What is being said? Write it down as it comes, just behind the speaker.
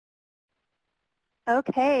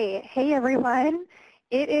Okay. Hey, everyone.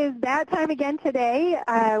 It is that time again today.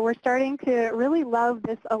 We're starting to really love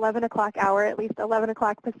this 11 o'clock hour, at least 11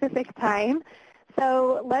 o'clock Pacific time.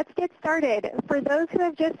 So let's get started. For those who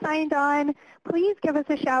have just signed on, please give us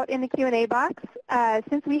a shout in the Q&A box.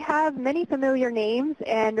 Since we have many familiar names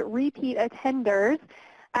and repeat attenders,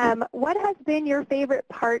 what has been your favorite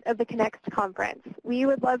part of the CONNEXT conference? We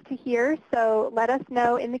would love to hear, so let us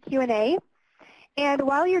know in the Q&A. And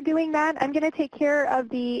while you're doing that, I'm going to take care of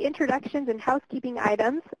the introductions and housekeeping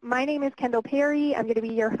items. My name is Kendall Perry. I'm going to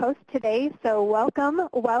be your host today, so welcome,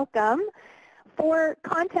 welcome. For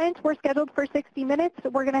content, we're scheduled for 60 minutes.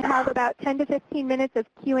 We're going to have about 10 to 15 minutes of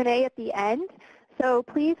Q&A at the end. So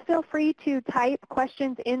please feel free to type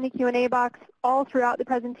questions in the Q&A box all throughout the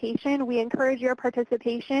presentation. We encourage your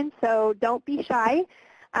participation, so don't be shy.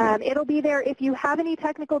 It'll be there. If you have any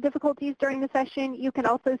technical difficulties during the session, you can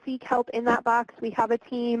also seek help in that box. We have a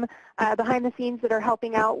team behind the scenes that are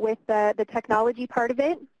helping out with the technology part of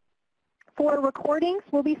it. For recordings,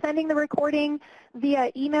 we'll be sending the recording via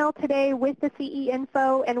email today with the CE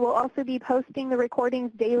info, and we'll also be posting the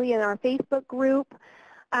recordings daily in our Facebook group.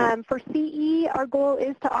 For CE, our goal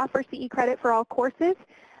is to offer CE credit for all courses.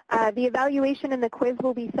 The evaluation and the quiz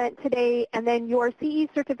will be sent today, and then your CE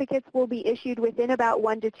certificates will be issued within about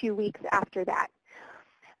 1 to 2 weeks after that.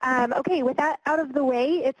 Okay, with that out of the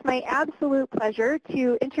way, it's my absolute pleasure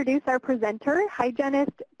to introduce our presenter,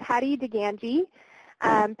 hygienist Patti DiGangi.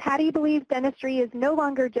 Patti believes dentistry is no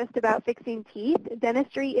longer just about fixing teeth.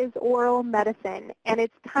 Dentistry is oral medicine, and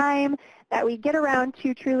it's time that we get around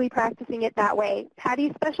to truly practicing it that way.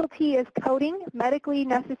 Patti's specialty is coding, medically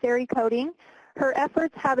necessary coding. Her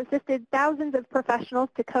efforts have assisted thousands of professionals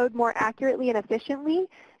to code more accurately and efficiently.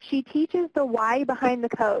 She teaches the why behind the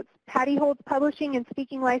codes. Patti holds publishing and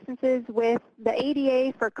speaking licenses with the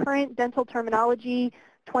ADA for Current Dental Terminology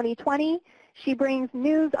 2020. She brings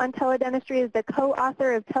news on teledentistry as the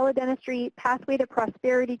co-author of Teledentistry, Pathway to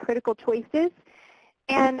Prosperity, Critical Choices.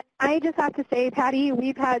 And I just have to say, Patti,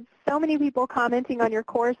 we've had so many people commenting on your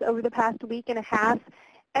course over the past week and a half.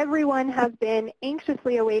 Everyone has been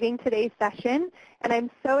anxiously awaiting today's session, and I'm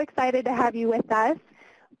so excited to have you with us.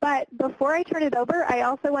 But before I turn it over, I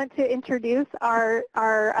also want to introduce our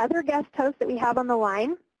other guest host that we have on the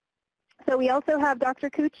line. So we also have Dr.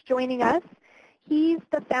 Cooch joining us. He's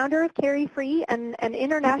the founder of Carie Free and an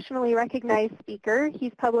internationally recognized speaker.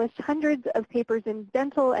 He's published hundreds of papers in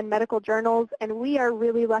dental and medical journals, and we are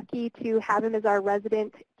really lucky to have him as our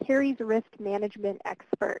resident Carie's risk management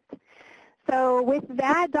expert. So with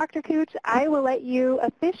that, Dr. Cooch, I will let you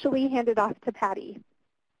officially hand it off to Patti.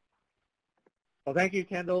 Well, thank you,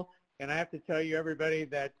 Kendall. And I have to tell you, everybody,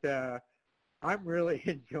 that I'm really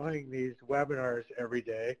enjoying these webinars every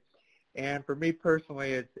day. And for me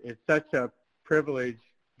personally, it's such a privilege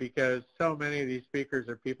because so many of these speakers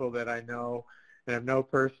are people that I know and I know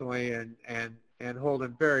personally and hold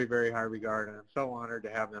in very, very high regard. And I'm so honored to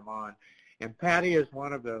have them on. And Patti is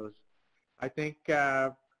one of those. I think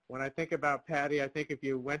when I think about Patti, I think if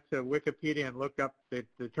you went to Wikipedia and looked up the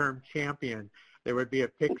term champion, there would be a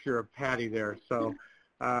picture of Patti there. So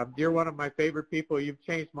you're one of my favorite people. You've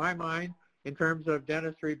changed my mind in terms of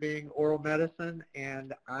dentistry being oral medicine,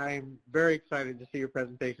 and I'm very excited to see your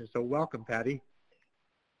presentation. So welcome, Patti.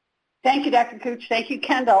 Thank you, Dr. Cooch. Thank you,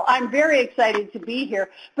 Kendall. I'm very excited to be here,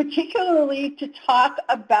 particularly to talk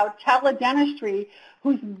about teledentistry,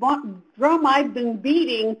 whose drum I've been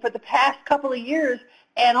beating for the past couple of years,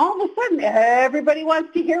 and all of a sudden everybody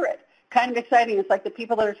wants to hear it. Kind of exciting. It's like the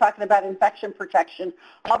people that are talking about infection protection.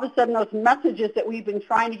 All of a sudden those messages that we've been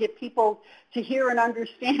trying to get people to hear and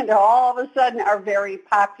understand all of a sudden are very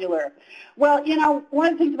popular. Well, you know, one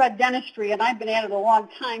of the things about dentistry, and I've been at it a long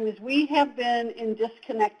time, is we have been in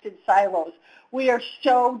disconnected silos. We are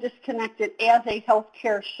so disconnected as a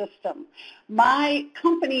healthcare system. My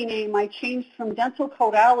company name, I changed from dental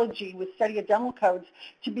codology with study of dental codes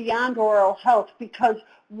to Beyond Oral Health because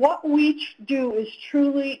what we do is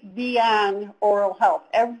truly beyond oral health,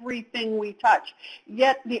 everything we touch.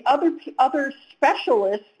 Yet the other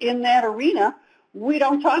specialists in that arena, we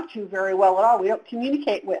don't talk to very well at all. We don't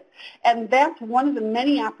communicate with. And that's one of the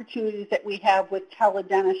many opportunities that we have with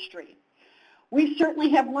teledentistry. We certainly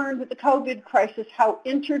have learned with the COVID crisis how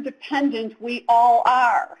interdependent we all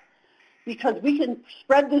are because we can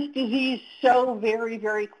spread this disease so very,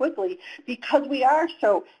 very quickly because we are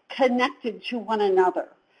so connected to one another.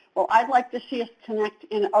 Well, I'd like to see us connect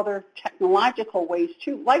in other technological ways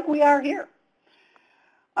too, like we are here.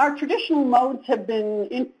 Our traditional modes have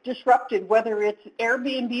been disrupted, whether it's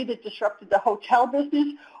Airbnb that disrupted the hotel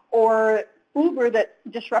business or Uber that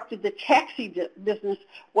disrupted the taxi business.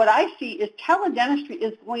 What I see is teledentistry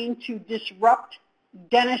is going to disrupt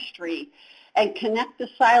dentistry and connect the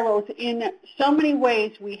silos in so many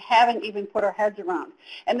ways we haven't even put our heads around.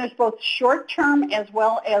 And there's both short-term as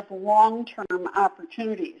well as long-term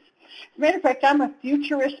opportunities. As a matter of fact, I'm a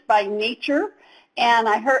futurist by nature, and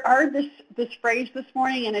I heard this phrase this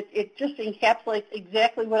morning, and it just encapsulates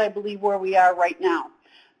exactly what I believe where we are right now.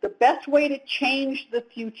 The best way to change the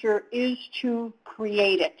future is to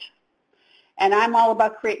create it. And I'm all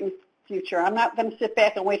about creating the future. I'm not going to sit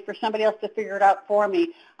back and wait for somebody else to figure it out for me.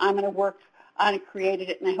 I'm going to work on it, created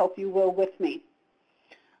it, and I hope you will with me.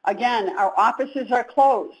 Again, our offices are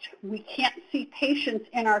closed. We can't see patients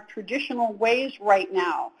in our traditional ways right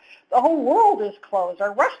now. The whole world is closed.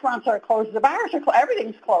 Our restaurants are closed. The bars are closed.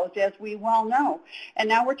 Everything's closed, as we well know. And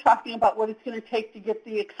now we're talking about what it's going to take to get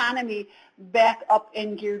the economy back up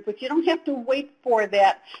in gear. But you don't have to wait for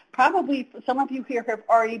that. Probably some of you here have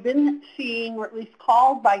already been seeing or at least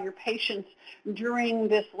called by your patients during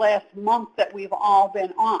this last month that we've all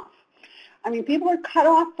been off. I mean, people are cut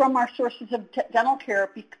off from our sources of dental care,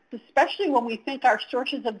 especially when we think our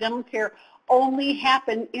sources of dental care only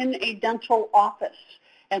happen in a dental office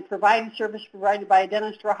and provided service provided by a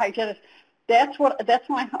dentist or a hygienist. That's when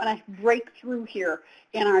I break through here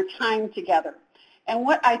in our time together. And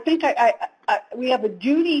what I think we have a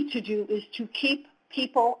duty to do is to keep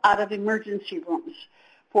people out of emergency rooms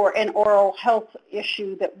for an oral health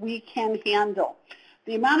issue that we can handle.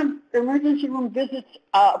 The amount of emergency room visits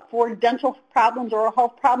for dental problems or oral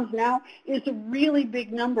health problems now is a really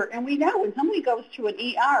big number. And we know when somebody goes to an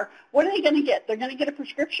ER, what are they going to get? They're going to get a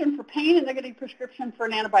prescription for pain and they're going to get a prescription for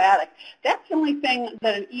an antibiotic. That's the only thing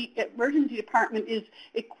that an emergency department is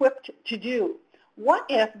equipped to do. What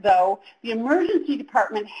if, though, the emergency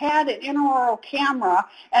department had an intraoral camera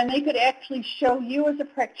and they could actually show you as a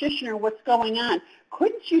practitioner what's going on?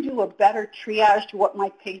 Couldn't you do a better triage to what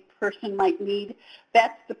my person might need?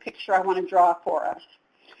 That's the picture I want to draw for us.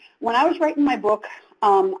 When I was writing my book,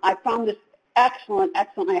 I found this excellent. I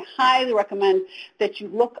highly recommend that you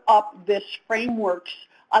look up this frameworks,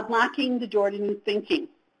 Unlocking the Door to New Thinking.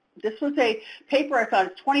 This was a paper I found.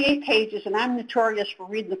 It's 28 pages, and I'm notorious for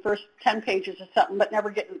reading the first 10 pages of something but never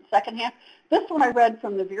getting the second half. This one I read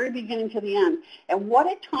from the very beginning to the end. And what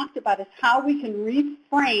it talked about is how we can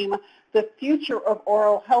reframe the future of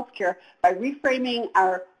oral health care by reframing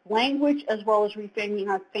our language as well as reframing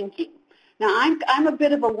our thinking. Now, I'm a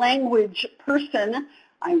bit of a language person.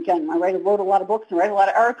 I wrote a lot of books and write a lot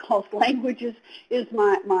of articles. Language is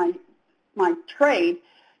my trade.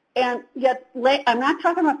 And yet, I'm not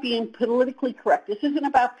talking about being politically correct. This isn't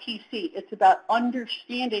about PC. It's about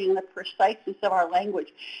understanding the preciseness of our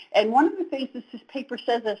language. And one of the things this paper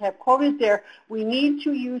says, as I've quoted there, we need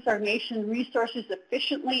to use our nation's resources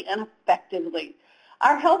efficiently and effectively.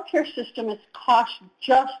 Our healthcare system has cost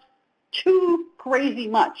just too crazy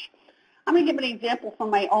much. I'm going to give an example from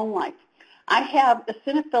my own life. I have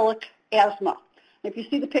eosinophilic asthma. If you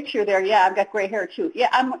see the picture there, yeah, I've got gray hair too. Yeah,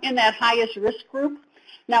 I'm in that highest risk group.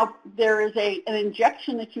 Now, there is an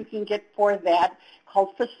injection that you can get for that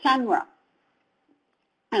called Fasenra.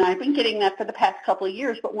 And I've been getting that for the past couple of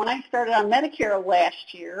years. But when I started on Medicare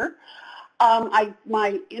last year, my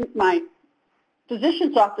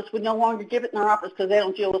physician's office would no longer give it in their office because they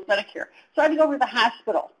don't deal with Medicare. So I had to go over to the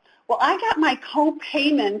hospital. Well, I got my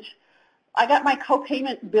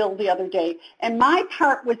copayment bill the other day, and my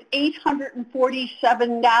part was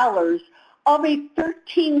 $847 of a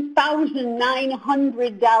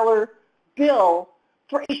 $13,900 bill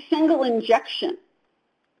for a single injection.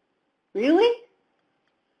 Really?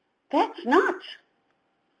 That's nuts.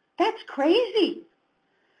 That's crazy.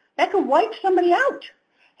 That could wipe somebody out,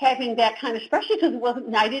 having that kind of, especially because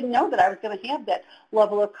I didn't know that I was going to have that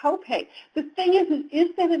level of copay. The thing is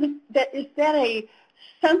that a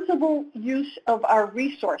sensible use of our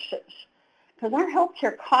resources? Because our health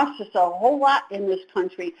care costs us a whole lot in this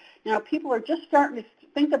country. Now, people are just starting to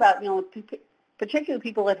think about, particularly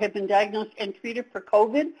people that have been diagnosed and treated for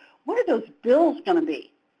COVID, what are those bills going to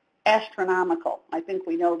be? Astronomical. I think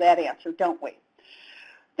we know that answer, don't we?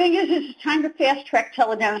 Thing is, it's time to fast-track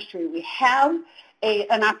teledentistry. We have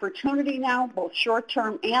an opportunity now, both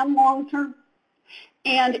short-term and long-term,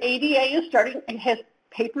 and ADA has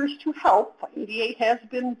papers to help. ADA has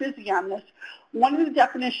been busy on this. One of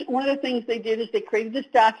the things they did is they created this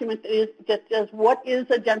document that says what is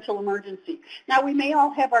a dental emergency. Now, we may all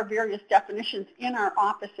have our various definitions in our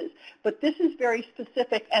offices, but this is very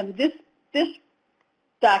specific, and this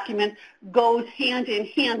document goes hand in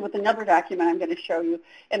hand with another document I'm going to show you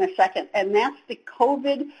in a second, and that's the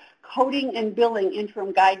COVID Coding and Billing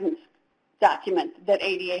Interim Guidance document that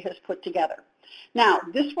ADA has put together. Now,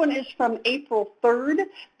 this one is from April 3rd.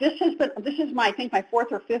 This is my, I think, my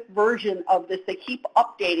fourth or fifth version of this. They keep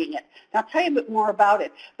updating it. And I'll tell you a bit more about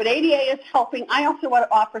it. But ADA is helping. I also want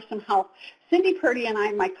to offer some help. Cindy Purdy and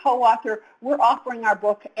I, my co-author, we're offering our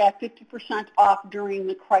book at 50% off during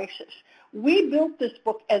the crisis. We built this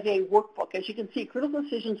book as a workbook, as you can see, Critical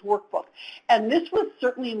Decisions Workbook. And this was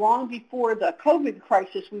certainly long before the COVID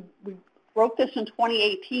crisis. We wrote this in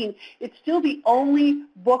 2018. It's still the only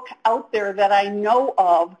book out there that I know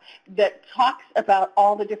of that talks about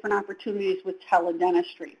all the different opportunities with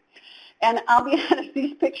teledentistry. And I'll be honest,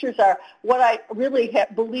 these pictures are what I really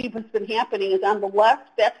believe has been happening is on the left,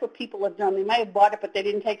 that's what people have done. They might have bought it, but they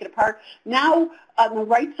didn't take it apart. Now, on the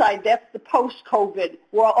right side, that's the post-COVID.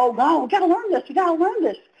 We're, oh, no, we got to learn this. We got to learn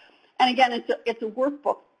this. And again, it's a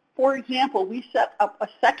workbook. For example, we set up a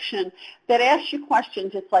section that asks you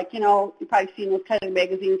questions. It's like, you've probably seen those kind of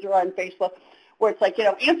magazines or on Facebook where it's like,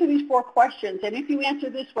 answer these 4 questions. And if you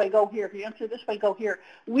answer this way, go here. If you answer this way, go here.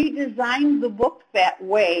 We designed the book that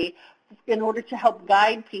way in order to help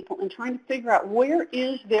guide people in trying to figure out where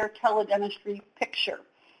is their teledentistry picture.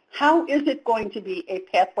 How is it going to be a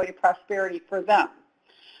pathway to prosperity for them?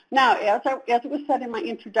 Now, as it was said in my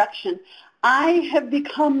introduction, I have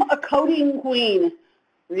become a coding queen.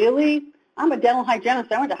 Really? I'm a dental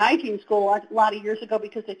hygienist. I went to hygiene school a lot of years ago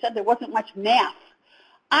because they said there wasn't much math.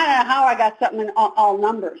 I don't know how I got something in all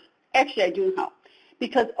numbers. Actually, I do know.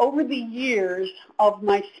 Because over the years of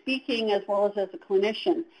my speaking as well as a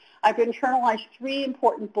clinician, I've internalized 3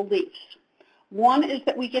 important beliefs. One is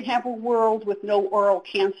that we can have a world with no oral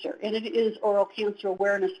cancer, and it is Oral Cancer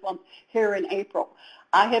Awareness Month here in April.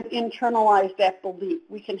 I have internalized that belief.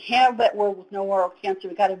 We can have that world with no oral cancer.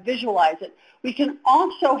 We've got to visualize it. We can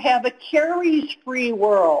also have a caries-free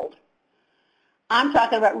world. I'm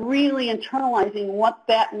talking about really internalizing what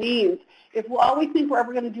that means. If all we think we're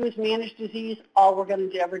ever going to do is manage disease, all we're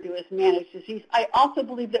going to ever do is manage disease. I also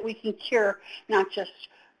believe that we can cure, not just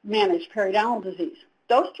manage periodontal disease.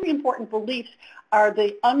 Those 3 important beliefs are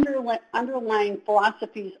the underlying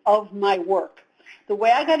philosophies of my work. The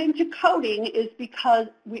way I got into coding is because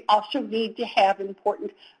we also need to have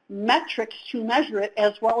important metrics to measure it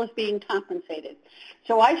as well as being compensated.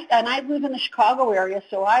 So I live in the Chicago area,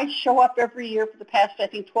 so I show up every year for the past, I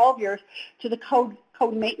think, 12 years to the Code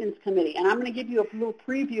Maintenance Committee. And I'm going to give you a little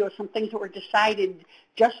preview of some things that were decided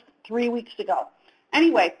just 3 weeks ago.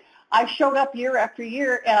 Anyway, I showed up year after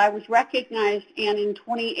year, and I was recognized, and in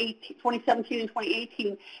 2017 and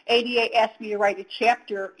 2018, ADA asked me to write a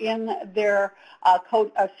chapter in their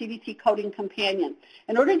CDT Coding Companion.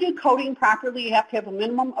 In order to do coding properly, you have to have a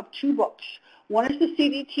minimum of 2 books. One is the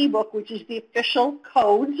CDT book, which is the official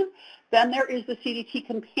codes. Then there is the CDT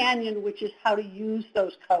Companion, which is how to use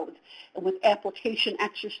those codes, and with application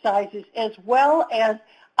exercises, as well as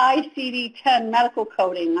ICD-10 medical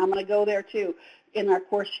coding. I'm going to go there, too, in our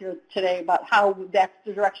course here today about how that's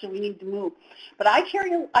the direction we need to move. But I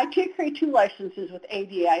carry 2 licenses with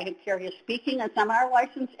ADA. I carry a speaking and seminar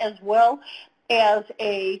license as well as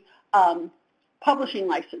a publishing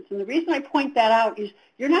license. And the reason I point that out is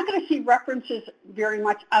you're not going to see references very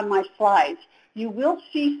much on my slides. You will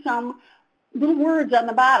see some little words on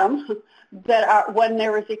the bottom that are when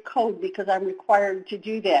there is a code because I'm required to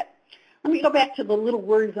do that. Let me go back to the little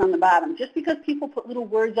words on the bottom. Just because people put little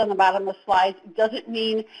words on the bottom of the slides doesn't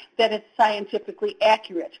mean that it's scientifically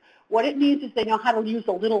accurate. What it means is they know how to use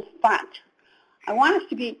a little font.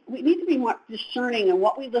 We need to be more discerning in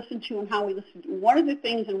what we listen to and how we listen to. One of the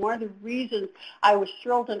things and one of the reasons I was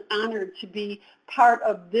thrilled and honored to be part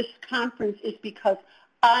of this conference is because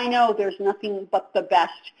I know there's nothing but the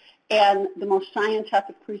best and the most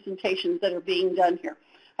scientific presentations that are being done here.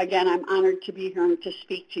 Again, I'm honored to be here and to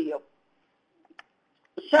speak to you.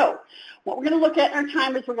 So what we're going to look at in our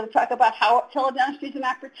time is we're going to talk about how teledentistry is an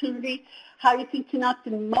opportunity, how you can conduct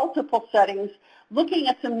in multiple settings, looking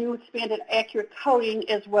at some new expanded accurate coding,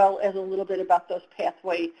 as well as a little bit about those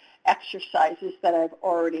pathway exercises that I've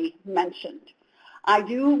already mentioned. I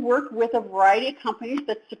do work with a variety of companies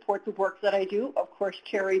that support the work that I do. Of course,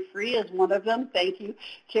 Carie Free is one of them. Thank you,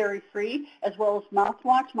 Carie Free, as well as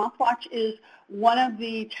Mouthwatch. Mouthwatch is one of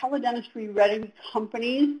the teledentistry-ready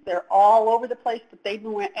companies. They're all over the place, but they've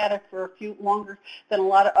been at it for a few longer than a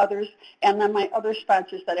lot of others. And then my other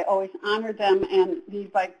sponsors that I always honor them, and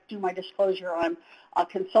if I do my disclosure, I'm a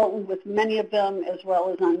consultant with many of them, as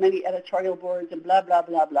well as on many editorial boards and blah, blah,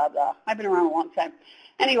 blah, blah, blah. I've been around a long time.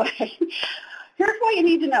 Anyway. Here's what you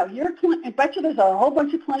need to know. I bet you there's a whole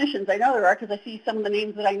bunch of clinicians. I know there are because I see some of the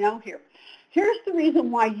names that I know here. Here's the reason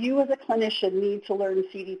why you as a clinician need to learn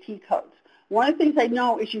CDT codes. One of the things I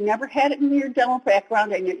know is you never had it in your dental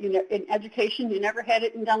background, and in education, you never had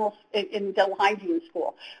it in dental hygiene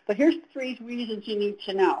school. But here's 3 reasons you need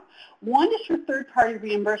to know. One is for third-party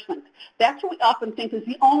reimbursement. That's what we often think is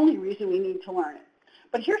the only reason we need to learn it.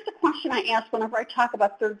 But here's the question I ask whenever I talk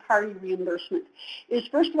about third-party reimbursement. Is,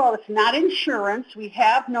 first of all, it's not insurance. We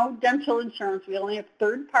have no dental insurance. We only have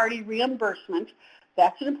third-party reimbursement.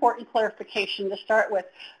 That's an important clarification to start with.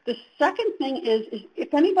 The second thing is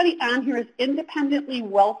if anybody on here is independently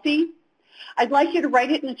wealthy, I'd like you to write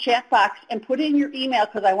it in the chat box and put in your email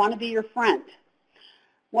because I want to be your friend.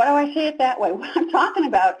 Why do I say it that way? What I'm talking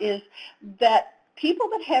about is that people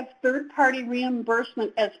that have third-party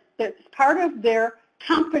reimbursement as part of their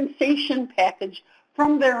compensation package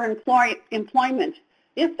from their employment,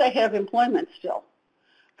 if they have employment still,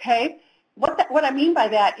 okay? What I mean by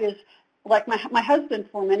that is, like my husband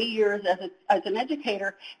for many years as an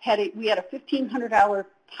educator, we had a $1,500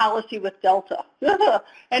 policy with Delta.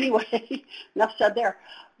 Anyway, enough said there.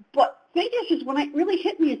 But the thing is when it really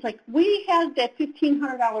hit me, it's like we had that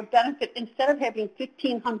 $1,500 benefit instead of having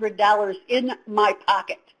 $1,500 in my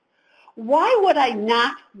pocket. Why would I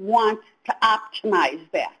not want to optimize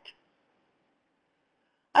that?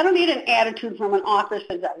 I don't need an attitude from an office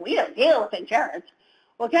that says, we don't deal with insurance.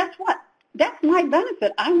 Well, guess what? That's my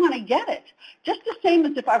benefit. I want to get it. Just the same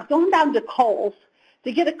as if I was going down to Kohl's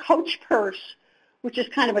to get a Coach purse, which is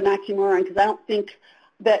kind of an oxymoron because I don't think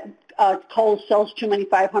that Kohl's sells too many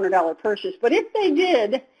 $500 purses. But if they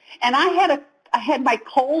did, and I had my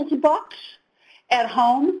Kohl's bucks at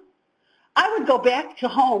home, I would go back to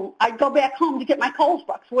home. I'd go back home to get my Kohl's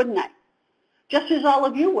bucks, wouldn't I? Just as all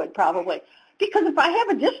of you would probably. Because if I have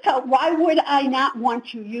a discount, why would I not want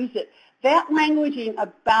to use it? That languaging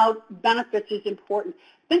about benefits is important.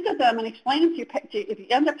 Think of them and explain them to your pet. If you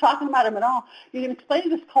end up talking about them at all, you can explain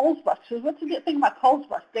this Kohl's bucks. So what's the good thing about Kohl's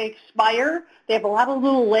bucks? They expire. They have a lot of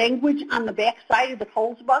little language on the back side of the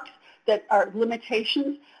Kohl's bucks that are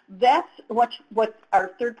limitations. That's what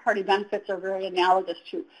our third-party benefits are very analogous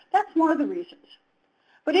to. That's one of the reasons.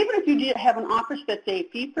 But even if you did have an office that's a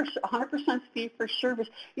 100% fee for service,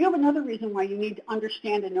 you have another reason why you need to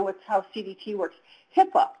understand and know how CDT works.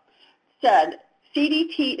 HIPAA said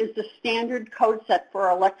CDT is the standard code set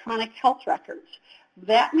for electronic health records.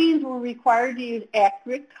 That means we're required to use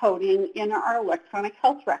accurate coding in our electronic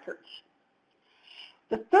health records.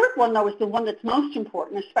 The third one, though, is the one that's most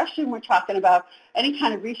important, especially when we're talking about any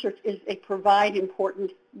kind of research, is they provide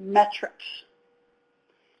important metrics.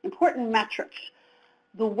 Important metrics.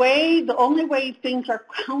 The only way things are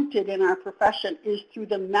counted in our profession is through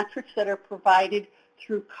the metrics that are provided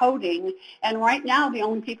through coding, and right now the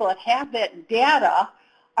only people that have that data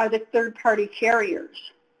are the third-party carriers.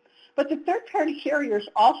 But the third-party carriers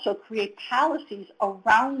also create policies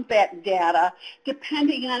around that data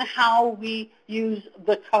depending on how we use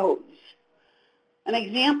the codes. An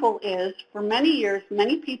example is, for many years,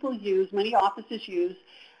 many offices use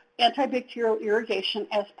antibacterial irrigation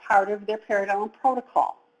as part of their periodontal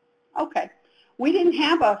protocol. Okay, we didn't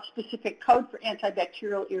have a specific code for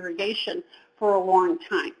antibacterial irrigation for a long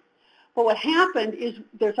time. But what happened is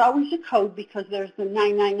there's always a code because there's the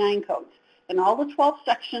 999 codes. In all the 12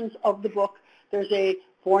 sections of the book, there's a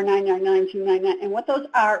 4999, 299, and what those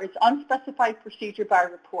are is unspecified procedure by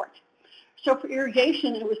report. So for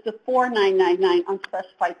irrigation, it was the 4999,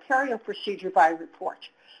 unspecified perio procedure by report.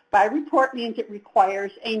 By report means it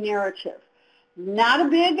requires a narrative. Not a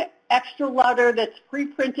big extra letter that's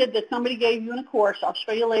pre-printed that somebody gave you in a course. I'll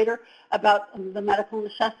show you later about the medical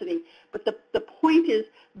necessity. But the point is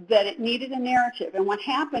that it needed a narrative. And what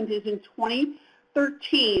happened is in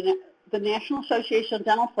 2013, the National Association of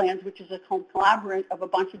Dental Plans, which is a conglomerate of a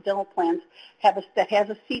bunch of dental plans that has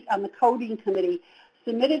a seat on the coding committee,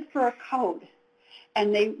 submitted for a code.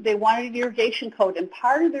 And they wanted an irrigation code. And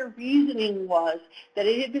part of their reasoning was that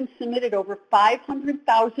it had been submitted over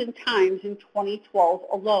 500,000 times in 2012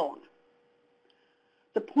 alone.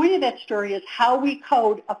 The point of that story is how we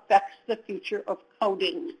code affects the future of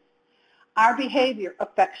coding. Our behavior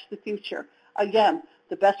affects the future. Again,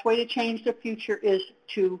 the best way to change the future is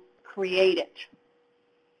to create it.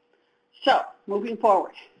 So, moving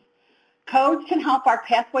forward. Codes can help our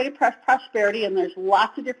pathway to prosperity, and there's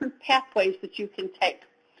lots of different pathways that you can take.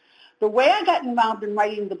 The way I got involved in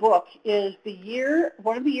writing the book is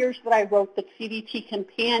one of the years that I wrote the CDT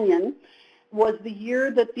Companion was the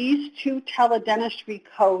year that these 2 teledentistry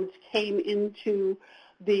codes came into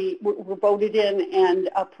were voted in and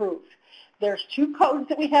approved. There's 2 codes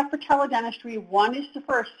that we have for teledentistry. One is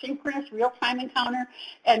for a synchronous real-time encounter,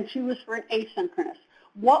 and 2 is for an asynchronous.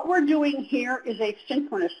 What we're doing here is a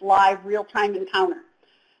synchronous live real-time encounter.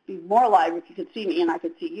 It'd be more live if you could see me and I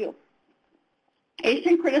could see you.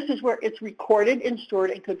 Asynchronous is where it's recorded and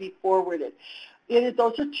stored and could be forwarded.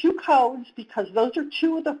 Those are two codes because those are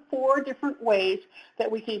two of the 4 different ways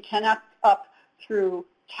that we can connect up through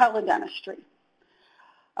teledentistry.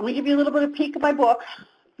 I'm going to give you a little bit of a peek of my book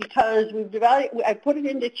because I put it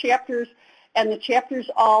into chapters, and the chapters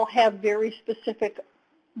all have very specific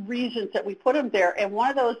reasons that we put them there. And one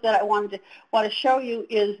of those that I want to show you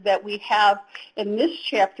is that we have in this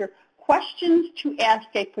chapter questions to ask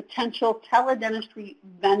a potential teledentistry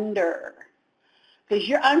vendor. Because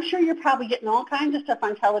I'm sure you're probably getting all kinds of stuff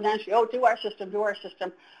on teledentistry. Oh, do our system.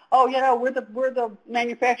 Oh, we're the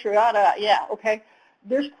manufacturer. Yeah, okay.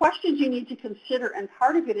 There's questions you need to consider, and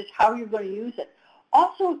part of it is how you're going to use it.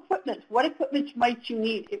 Also, equipment. What equipment might you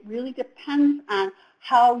need? It really depends on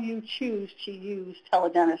how you choose to use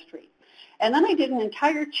teledentistry. And then I did an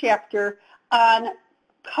entire chapter on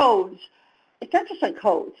codes. It's not just on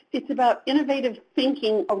codes. It's about innovative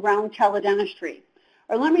thinking around teledentistry.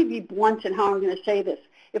 Or let me be blunt in how I'm going to say this.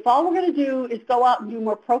 If all we're going to do is go out and do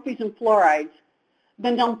more propes and fluorides,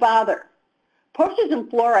 then don't bother. Propes and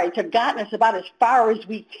fluorides have gotten us about as far as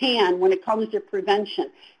we can when it comes to prevention.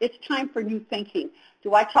 It's time for new thinking.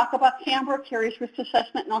 Do I talk about camera, caries risk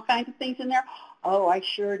assessment, and all kinds of things in there? Oh, I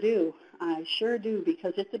sure do. I sure do,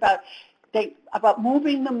 because it's about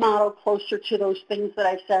moving the model closer to those things that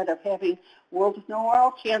I said of having world with no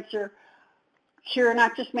oral cancer, cure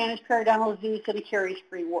not just managed periodontal disease, and a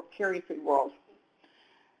caries-free world.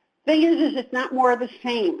 Thing is it's not more of the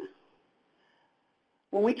same.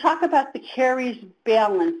 When we talk about the caries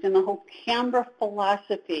balance and the whole camera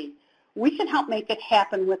philosophy, we can help make it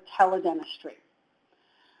happen with teledentistry.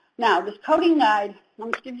 Now, this coding guide, let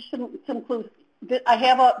me give you some clues. There's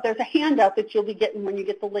a handout that you'll be getting when you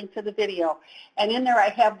get the link to the video. And in there I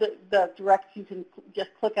have the direct, you can just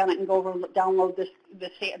click on it and go over and download this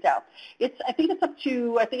handout. I think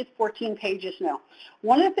it's 14 pages now.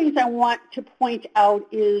 One of the things I want to point out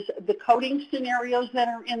is the coding scenarios that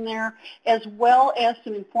are in there, as well as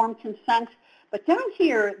some informed consent. But down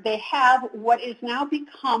here, they have what is now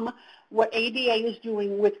become what ADA is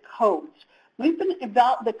doing with codes.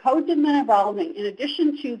 The codes have been evolving. In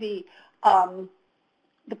addition to the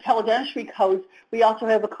teledentistry codes, we also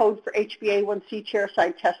have a code for HbA1c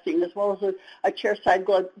chairside testing, as well as a chairside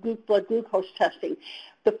blood glucose testing.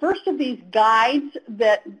 The first of these guides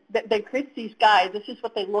that they create these guides, this is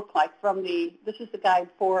what they look like this is the guide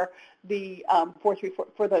for the 434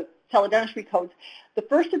 for the teledentistry codes. The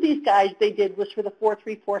first of these guides they did was for the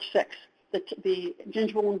 4346, the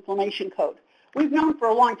gingival inflammation code. We've known for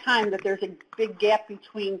a long time that there's a big gap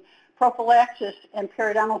between prophylaxis and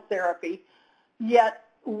periodontal therapy, yet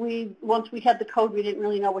once we had the code, we didn't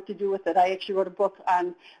really know what to do with it. I actually wrote a book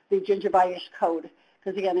on the gingivitis code,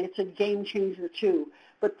 because again, it's a game changer too.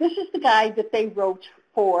 But this is the guide that they wrote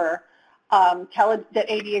for, that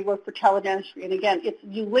ADA wrote for teledentistry. And again,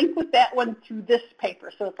 you link with that one through this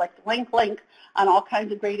paper. So it's like link on all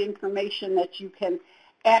kinds of great information that you can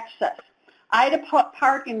access. I had a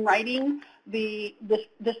part in writing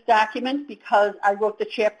this document because I wrote the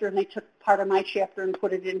chapter and they took part of my chapter and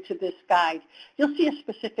put it into this guide. You'll see a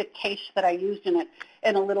specific case that I used in it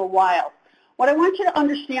in a little while. What I want you to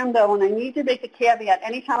understand, though, and I need to make a caveat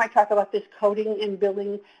anytime I talk about this coding and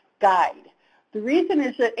billing guide, the reason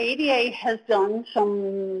is that ADA has done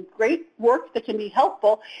some great work that can be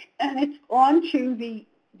helpful, and it's on to the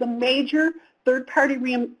major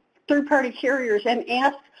third-party carriers and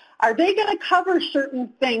asked, are they going to cover certain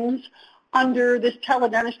things under this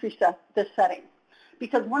teledentistry setting?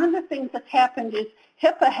 Because one of the things that's happened is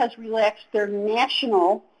HIPAA has relaxed their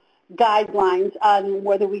national guidelines on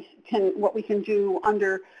what we can do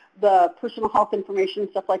under the personal health information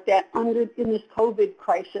and stuff like that in this COVID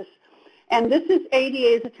crisis. And this is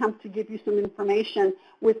ADA's attempt to give you some information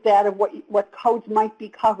with that of what codes might be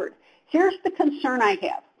covered. Here's the concern I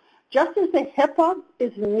have. Just as the HIPAA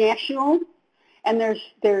is national, and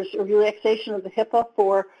there's a relaxation of the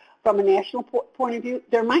HIPAA from a national point of view,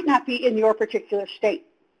 there might not be in your particular state.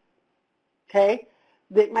 Okay?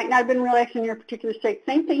 That might not have been relaxed in your particular state.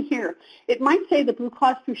 Same thing here. It might say the Blue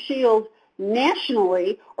Cross Blue Shield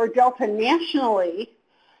nationally or Delta nationally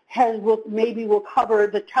maybe will cover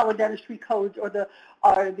the teledentistry codes or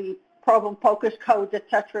the problem focus codes, et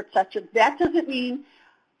cetera, et cetera. That doesn't mean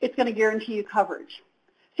it's going to guarantee you coverage.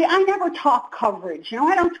 See, I never talk coverage.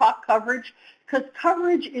 I don't talk coverage because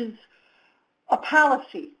coverage is a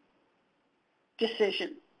policy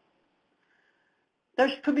decision. There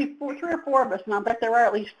could be 3 or 4 of us, and I'll bet there are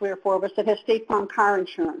at least 3 or 4 of us that have State Farm car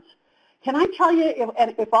insurance. Can I tell you,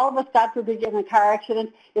 if all of us, God forbid, get in a car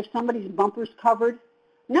accident, if somebody's bumper's covered?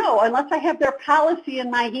 No, unless I have their policy in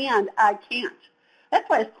my hand, I can't. That's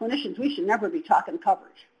why as clinicians, we should never be talking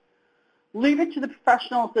coverage. Leave it to the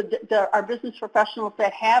professionals, our business professionals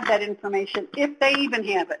that have that information, if they even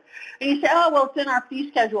have it. And you say, oh, well, it's in our fee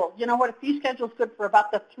schedule. You know what? A fee schedule is good for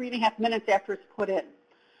about the 3.5 minutes after it's put in.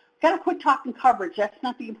 We've got to quit talking coverage. That's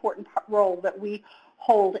not the important role that we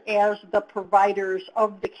hold as the providers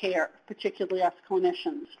of the care, particularly us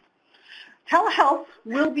clinicians. Telehealth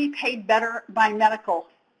will be paid better by medical,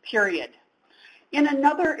 period. In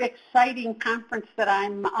another exciting conference that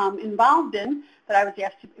I'm involved in, that I was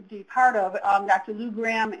asked to be part of, Dr. Lou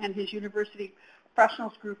Graham and his university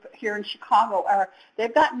professionals group here in Chicago,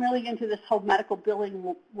 they've gotten really into this whole medical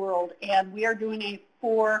billing world, and we are doing a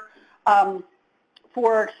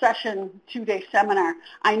four-session, 2-day seminar.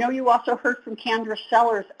 I know you also heard from Kendra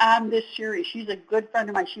Sellers on this series. She's a good friend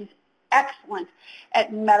of mine. She's excellent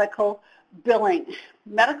at medical billing.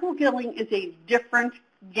 Medical billing is a different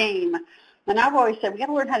game. And I've always said, we got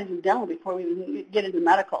to learn how to do dental before we even get into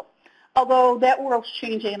medical. Although that world's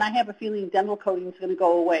changing, and I have a feeling dental coding is going to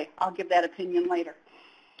go away. I'll give that opinion later.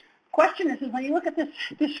 Question is when you look at this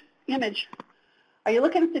image, are you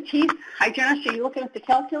looking at the teeth? Hygienists, are you looking at the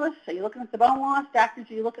calculus? Are you looking at the bone loss? Doctors,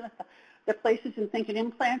 are you looking at the places and thinking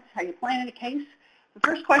implants? Are you planning a case? The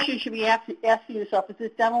first question you should be asking yourself, is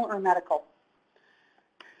this dental or medical?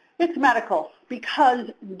 It's medical because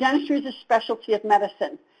dentistry is a specialty of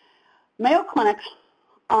medicine. Mayo Clinic,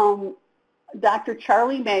 Dr.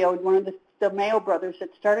 Charlie Mayo, one of the Mayo brothers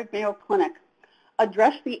that started Mayo Clinic,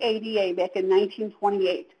 addressed the ADA back in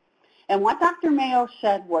 1928. And what Dr. Mayo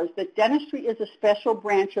said was that dentistry is a special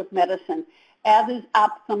branch of medicine, as is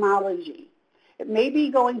ophthalmology. It may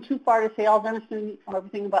be going too far to say all dentists know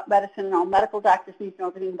everything about medicine and all medical doctors need to know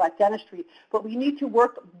everything about dentistry, but we need to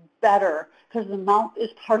work better because the mouth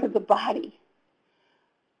is part of the body.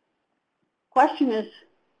 Question is,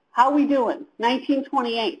 how are we doing?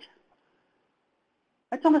 1928.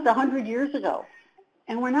 That's almost 100 years ago.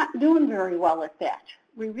 And we're not doing very well at that.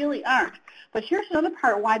 We really aren't. But here's another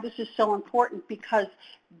part why this is so important, because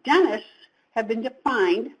dentists have been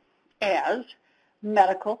defined as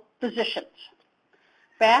medical physicians.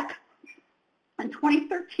 Back in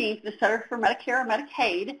 2013, the Center for Medicare and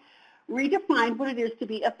Medicaid redefined what it is to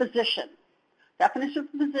be a physician. Definition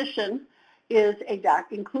of physician is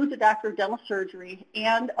includes a doctor of dental surgery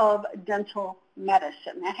and of dental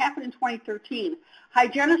medicine. That happened in 2013.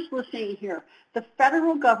 Hygienists listening here, the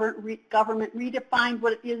federal government redefined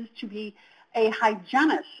what it is to be a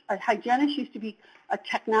hygienist. A hygienist used to be a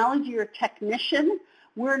technology or technician.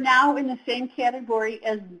 We're now in the same category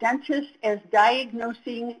as dentists, as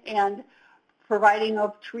diagnosing and providing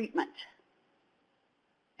of treatment.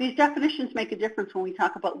 These definitions make a difference when we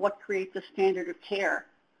talk about what creates a standard of care.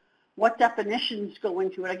 What definitions go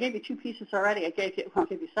into it? I gave you 2 pieces already. I gave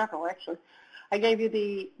you several, actually. I gave you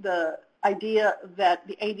the idea that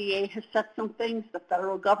the ADA has set some things, the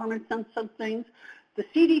federal government has some things. The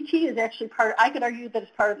CDT is actually I could argue that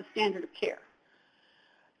it's part of the standard of care.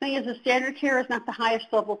 The thing is, the standard of care is not the highest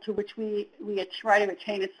level to which we try to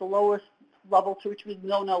attain. It's the lowest level to which we can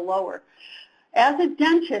go no lower. As a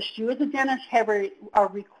dentist, you as a dentist are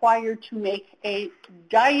required to make a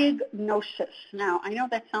diagnosis. Now, I know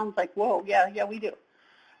that sounds like, whoa, yeah, we do.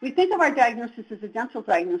 We think of our diagnosis as a dental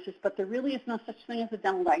diagnosis, but there really is no such thing as a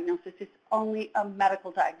dental diagnosis. It's only a medical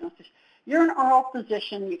diagnosis. You're an oral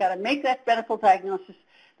physician. You got to make that medical diagnosis.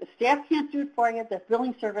 The staff can't do it for you. The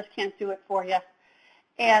billing service can't do it for you.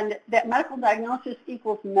 And that medical diagnosis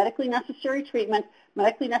equals medically necessary treatment,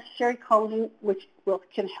 medically necessary coding, which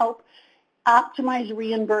can help optimize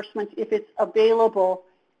reimbursement if it's available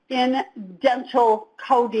in dental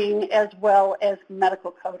coding as well as medical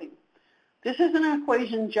coding. This isn't an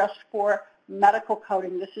equation just for medical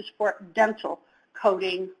coding. This is for dental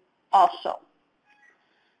coding also.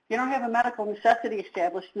 If you don't have a medical necessity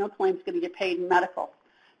established, no claim is going to get paid in medical.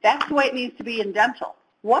 That's the way it needs to be in dental.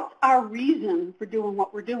 What's our reason for doing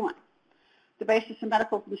what we're doing? The basis of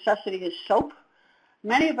medical necessity is soap.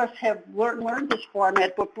 Many of us have learned this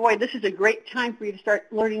format, but boy, this is a great time for you to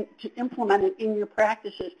start learning to implement it in your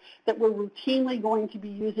practices, that we're routinely going to be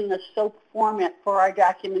using a SOAP format for our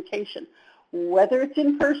documentation, whether it's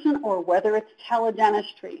in person or whether it's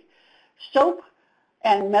teledentistry. SOAP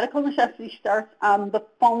and medical necessity starts on the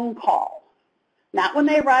phone call, not when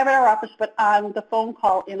they arrive at our office, but on the phone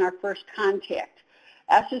call in our first contact.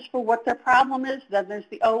 S is for what their problem is, then there's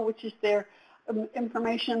the O, which is their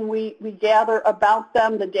information we gather about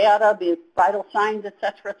them, the data, the vital signs, et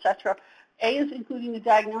cetera, et cetera. A is including the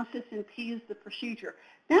diagnosis, and P is the procedure.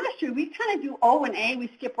 Dentistry, we kind of do O and A. We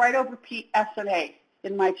skip right over P, S, and A,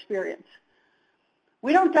 in my experience.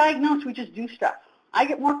 We don't diagnose, we just do stuff. I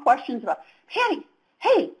get more questions about, Patti,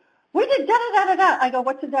 hey, We did da-da-da-da-da. I go,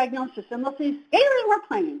 what's the diagnosis? And they'll say, scaly work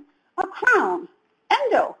planning, a crown,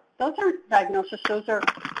 endo. Those aren't diagnoses. Those are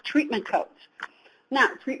treatment codes,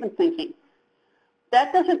 not treatment thinking.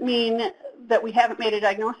 That doesn't mean that we haven't made a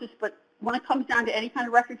diagnosis, but when it comes down to any kind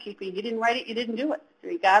of record keeping, you didn't write it, you didn't do it. So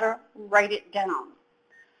you got to write it down.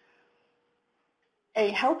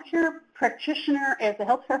 A healthcare practitioner, as a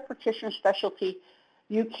healthcare practitioner specialty,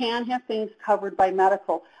 you can have things covered by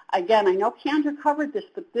medical. Again, I know Kendra covered this,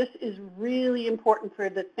 but this is really important for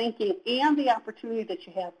the thinking and the opportunity that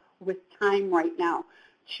you have with time right now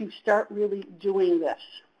to start really doing this.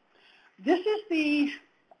 This is the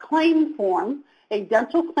claim form, a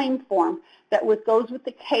dental claim form that goes with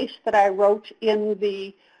the case that I wrote in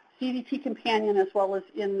the CDT Companion as well as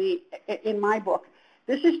in my book.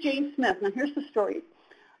 This is Jane Smith. Now here's the story.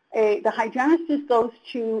 The hygienist goes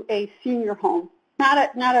to a senior home, not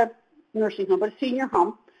a nursing home, but a senior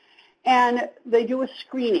home, and they do a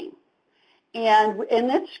screening. And in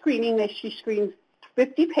that screening, she screens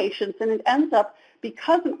 50 patients, and it ends up,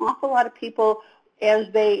 because an awful lot of people,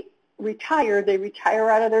 as they retire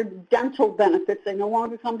out of their dental benefits. They no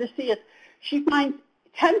longer come to see us. She finds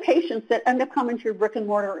 10 patients that end up coming to your brick and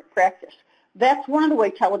mortar practice. That's one of the way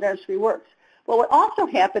teledentistry works. Well, what also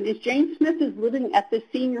happened is Jane Smith is living at this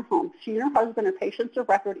senior home. She and her husband are patients of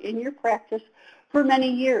record in your practice for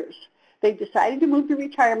many years. They've decided to move to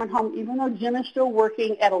retirement home even though Jim is still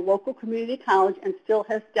working at a local community college and still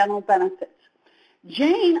has dental benefits.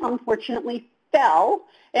 Jane, unfortunately, fell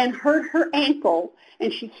and hurt her ankle,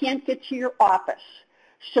 and she can't get to your office.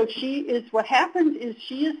 So what happens is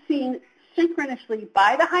she is seen synchronously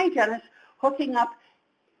by the hygienist hooking up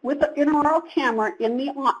with an intraoral camera in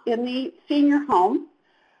the senior home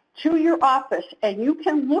to your office, and you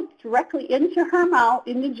can look directly into her mouth,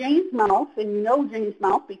 into Jane's mouth, and you know Jane's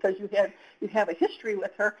mouth because you have a history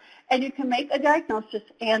with her, and you can make a diagnosis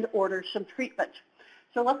and order some treatment.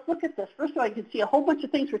 So let's look at this. First of all, you can see a whole bunch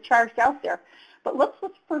of things were charged out there. But let's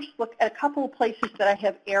first look at a couple of places that I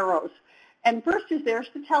have arrows. And first there's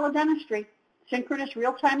the teledentistry, synchronous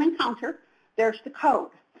real-time encounter. There's the code.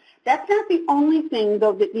 That's not the only thing,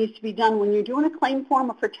 though, that needs to be done when you're doing a claim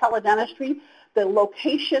form for teledentistry. The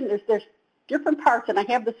location, there's different parts, and I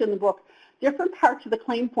have this in the book, different parts of the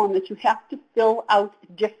claim form that you have to fill out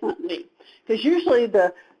differently. Because usually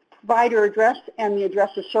the provider address and the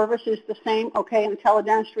address of service is the same. Okay, in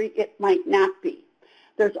teledentistry, it might not be.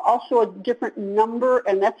 There's also a different number,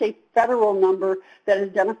 and that's a federal number that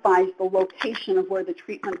identifies the location of where the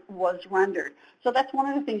treatment was rendered. So that's one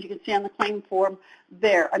of the things you can see on the claim form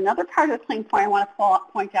there. Another part of the claim form I want to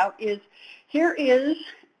point out is here is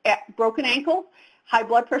broken ankle, high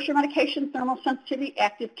blood pressure medication, thermal sensitivity,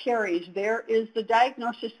 active caries. There is the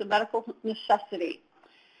diagnosis, the medical necessity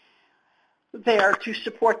there to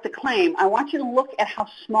support the claim. I want you to look at how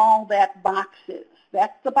small that box is.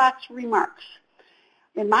 That's the box remarks.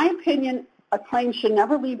 In my opinion, a claim should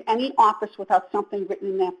never leave any office without something written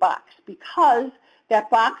in that box, because that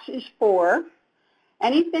box is for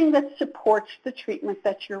anything that supports the treatment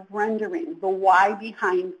that you're rendering, the why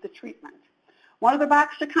behind the treatment. One other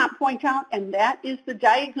box to point out, and that is the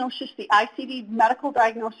diagnosis, the ICD medical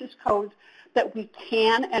diagnosis code that we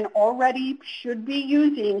can and already should be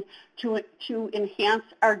using to enhance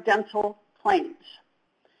our dental claims.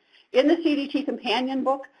 In the CDT Companion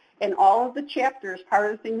book, in all of the chapters,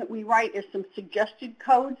 part of the thing that we write is some suggested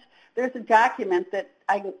codes. There's a document that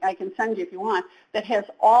I can send you if you want that has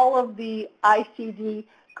all of the ICD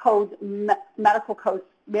codes, medical codes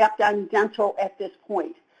mapped on dental at this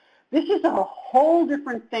point. This is a whole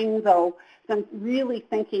different thing, though, than really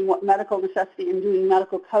thinking what medical necessity and doing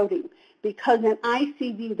medical coding, because in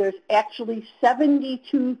ICD there's actually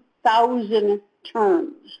 72,000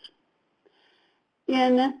 terms.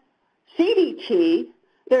 In CDT,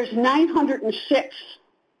 there's 906.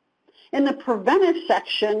 In the preventive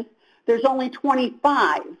section, there's only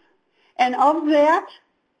 25. And of that,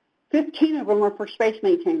 15 of them are for space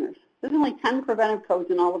maintainers. There's only 10 preventive codes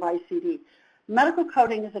in all of ICD. Medical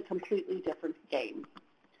coding is a completely different game.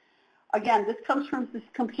 Again, this comes from this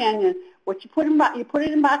companion. What you put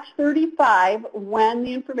it in box 35 when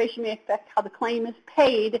the information may affect how the claim is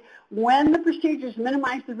paid, when the procedures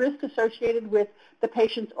minimize the risk associated with the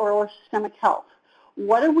patient's oral or systemic health.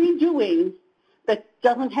 What are we doing that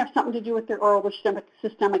doesn't have something to do with their oral or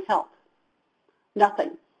systemic health?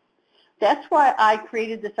 Nothing. That's why I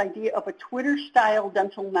created this idea of a Twitter-style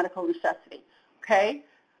dental medical necessity. Okay?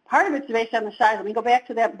 Part of it's based on the size. Let me go back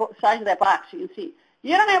to that size of that box so you can see.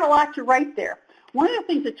 You don't have a lot to write there. One of the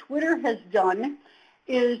things that Twitter has done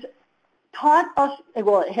is taught us,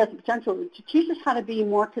 well, it has the potential to teach us how to be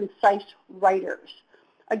more concise writers.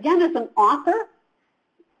 Again, as an author,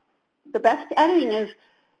 the best editing is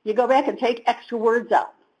you go back and take extra words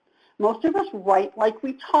out. Most of us write like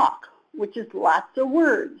we talk, which is lots of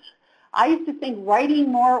words. I used to think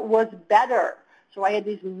writing more was better. So I had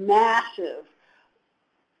these massive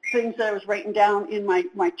things that I was writing down in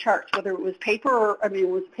my charts, whether it was paper or, it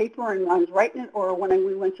was paper and I was writing it, or when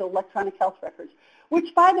we went to electronic health records.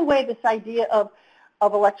 Which, by the way, this idea of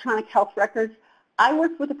electronic health records, I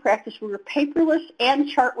worked with a practice where we were paperless and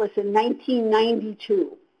chartless in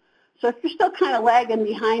 1992. So if you're still kind of lagging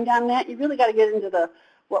behind on that, you really got to get into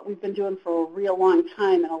what we've been doing for a real long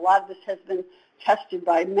time, and a lot of this has been tested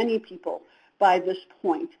by many people by this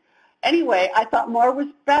point. Anyway, I thought more was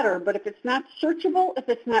better, but if it's not searchable, if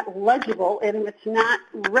it's not legible, and if it's not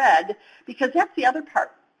read, because that's the other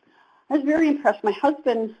part. I was very impressed. My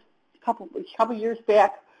husband, a couple years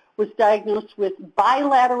back, was diagnosed with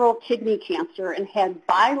bilateral kidney cancer and had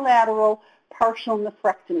bilateral partial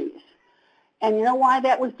nephrectomies. And you know why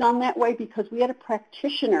that was done that way? Because we had a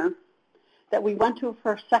practitioner that we went to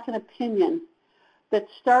for a second opinion that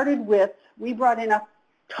started with, we brought in a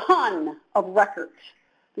ton of records,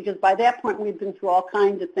 because by that point we'd been through all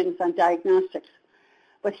kinds of things on diagnostics.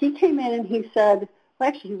 But he came in and he said, well,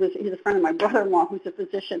 actually he's a friend of my brother-in-law who's a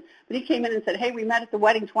physician, but he came in and said, hey, we met at the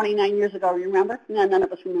wedding 29 years ago, you remember? No, none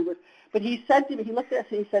of us remembered. But he said to me, he looked at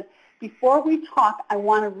us and he said, before we talk, I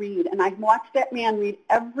want to read. And I watched that man read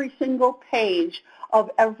every single page of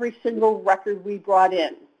every single record we brought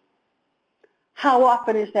in. How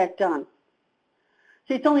often is that done?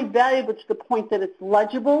 See, it's only valuable to the point that it's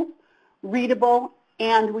legible, readable,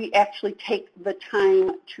 and we actually take the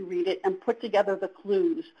time to read it and put together the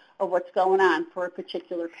clues of what's going on for a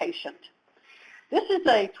particular patient. This is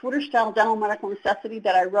a Twitter-style dental medical necessity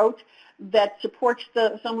that I wrote that supports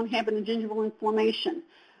someone having a gingival inflammation.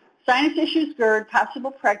 Sinus issues, GERD,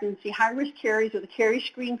 possible pregnancy, high-risk caries with a caries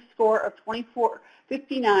screen score of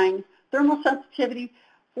 2459, thermal sensitivity,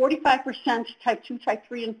 45% type 2, type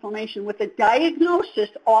 3 inflammation. With a diagnosis,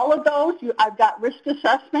 all of those, I've got risk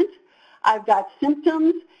assessment, I've got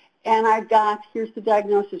symptoms, and I've got, here's the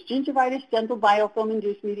diagnosis, gingivitis, dental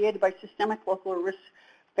biofilm-induced, mediated by systemic local risk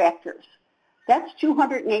factors. That's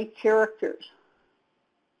 208 characters.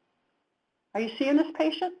 Are you seeing this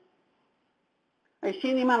patient? Are you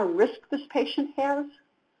seeing the amount of risk this patient has?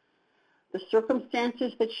 The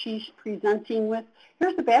circumstances that she's presenting with?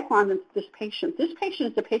 Here's the background of this patient. This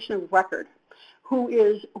patient is a patient of record who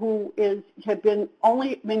had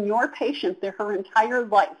only been your patient her entire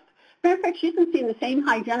life. Matter of fact, she's been seeing the same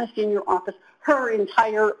hygienist in your office her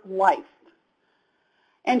entire life.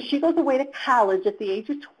 And she goes away to college at the age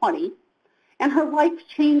of 20, and her life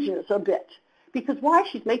changes a bit. Because why?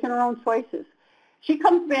 She's making her own choices. She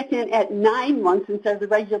comes back in at 9 months instead of the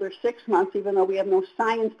regular 6 months, even though we have no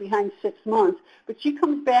science behind 6 months. But she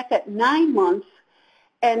comes back at 9 months,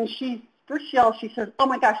 and first of all, she says, oh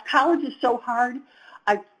my gosh, college is so hard.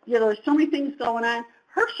 There's so many things going on.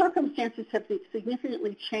 Her circumstances have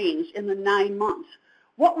significantly changed in the 9 months.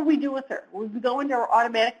 What will we do with her? Will we go into our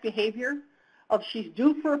automatic behavior of she's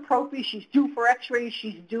due for a prophy, she's due for x-rays,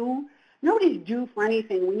 she's due? Nobody's due for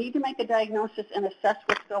anything. We need to make a diagnosis and assess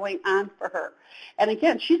what's going on for her. And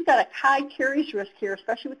again, she's got a high caries risk here,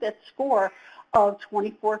 especially with that score of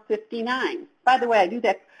 2459. By the way, I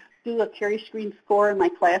do a caries screen score in my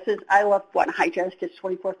classes. I love when a hygienist gets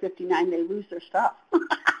 2459, they lose their stuff.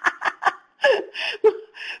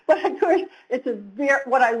 But of course,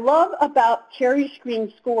 what I love about caries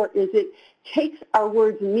screen score is it takes our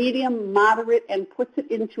words medium, moderate, and puts it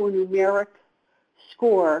into a numeric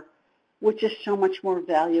score, which is so much more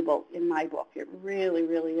valuable in my book. It really,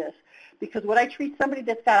 really is. Because would I treat somebody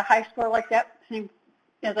that's got a high score like that same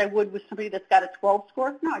as I would with somebody that's got a 12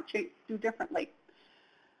 score? No, I'd do differently.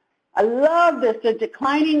 I love this, the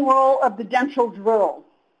declining role of the dental drill.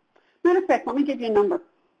 Matter of fact, let me give you a number.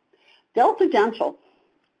 Delta Dental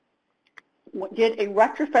did a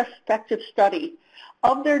retrospective study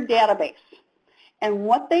of their database. And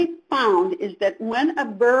what they found is that when a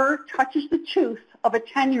burr touches the tooth of a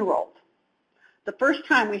 10-year-old, the first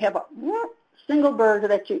time we have a single burr to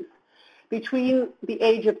that tooth, between the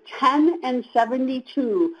age of 10 and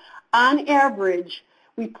 72, on average,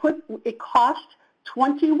 it cost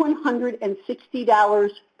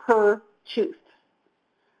 $2,160 per tooth.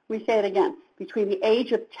 We say it again. Between the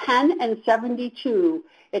age of 10 and 72,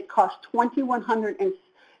 it costs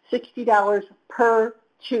 $2,160 per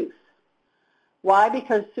tooth. Why?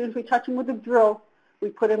 Because as soon as we touch them with a drill, we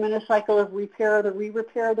put them in a cycle of repair, the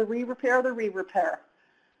re-repair, the re-repair, the re-repair.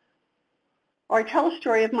 Or I tell a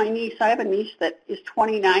story of my niece. I have a niece that is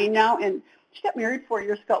 29 now, and she got married 4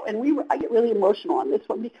 years ago. And I get really emotional on this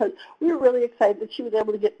one because we were really excited that she was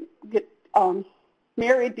able to get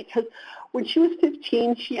married because when she was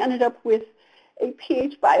 15, she ended up with a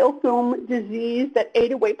pH biofilm disease that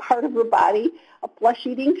ate away part of her body, a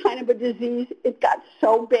flesh-eating kind of a disease. It got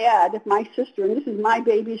so bad, my sister, and this is my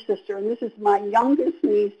baby sister, and this is my youngest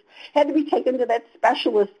niece, had to be taken to that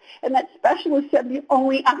specialist, and that specialist said the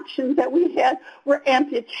only options that we had were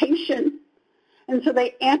amputation. And so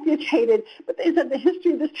they amputated, but they said the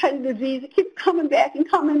history of this kind of disease, it keeps coming back and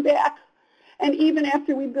coming back. And even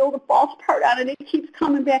after we build a false part on it, it keeps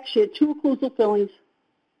coming back. She had 2 occlusal fillings.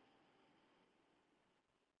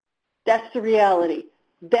 That's the reality.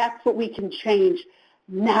 That's what we can change.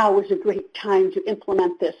 Now is a great time to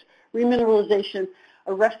implement this. Remineralization,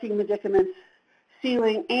 arresting medicaments,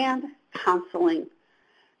 sealing, and counseling,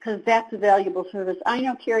 because that's a valuable service. I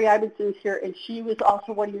know Carrie Ibenson's here, and she was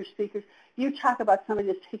also one of your speakers. You talk about somebody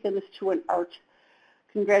that's taken this to an art.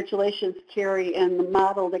 Congratulations, Carrie, and the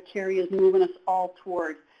model that Carrie is moving us all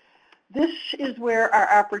toward. This is where our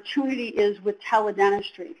opportunity is with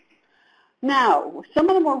teledentistry. Now, some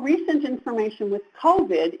of the more recent information with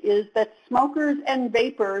COVID is that smokers and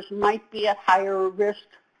vapors might be at higher risk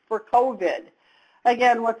for COVID.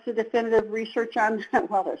 Again, what's the definitive research on that?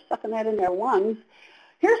 Well, they're sucking that in their lungs.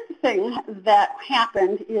 Here's the thing that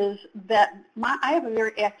happened is that I have a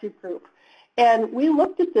very active group, and we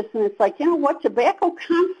looked at this, and it's like, you know what, tobacco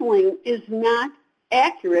counseling is not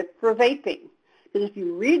accurate for vaping. Because if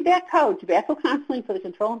you read that code, tobacco counseling for the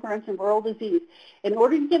control and prevention of oral disease, in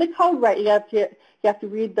order to get a code right, you have to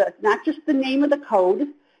read not just the name of the code,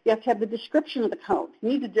 you have to have the description of the code. You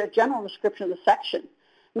need the general description of the section.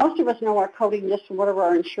 Most of us know our coding just from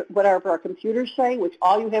whatever our computers say, which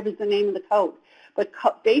all you have is the name of the code. But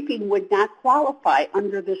vaping would not qualify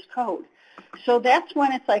under this code. So that's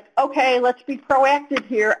when it's like, okay, let's be proactive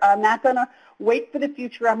here. I'm not going to wait for the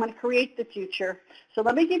future. I'm going to create the future. So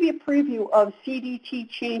let me give you a preview of CDT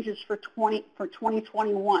changes for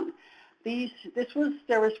 2021.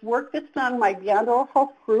 There was work that's done by Beyond Oral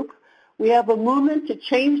Health Group. We have a movement to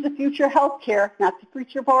change the future of healthcare, not the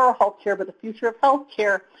future of oral healthcare, but the future of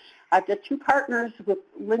healthcare. I've got 2 partners with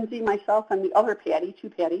Lindsay, myself, and the other Patti, 2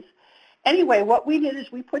 Patties. Anyway, what we did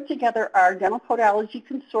is we put together our Dental Codology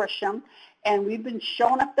Consortium, and we've been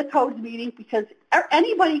showing up the codes meeting because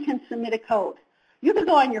anybody can submit a code. You can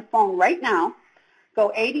go on your phone right now,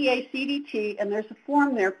 go ADA CDT, and there's a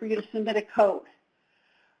form there for you to submit a code.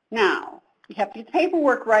 Now, you have to get the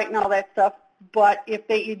paperwork right and all that stuff, but if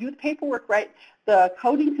you do the paperwork right, the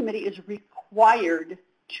coding committee is required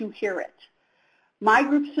to hear it. My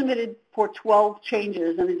group submitted for 12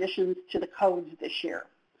 changes in addition to the codes this year.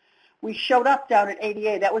 We showed up down at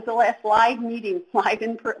ADA. That was the last live meeting, live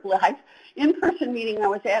in-person meeting I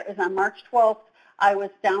was at. It was on March 12th. I was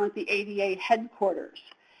down at the ADA headquarters.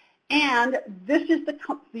 And this is the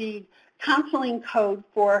counseling code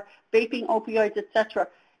for vaping, opioids, etc.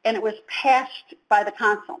 And it was passed by the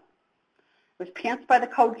council. It was passed by the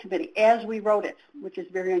code committee as we wrote it, which is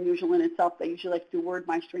very unusual in itself. They usually like to do word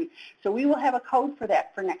mastering. So we will have a code for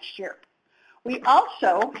that for next year. We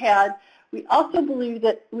also believe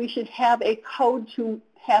that we should have a code to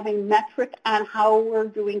have a metric on how we're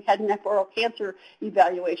doing head and neck oral cancer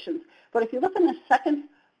evaluations. But if you look in the second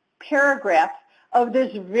paragraph of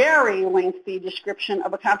this very lengthy description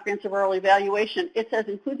of a comprehensive oral evaluation, it says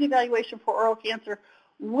includes evaluation for oral cancer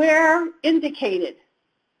where indicated.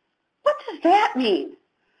 What does that mean?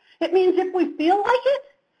 It means if we feel like it?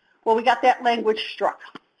 Well, we got that language struck.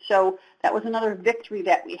 So that was another victory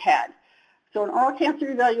that we had. So an oral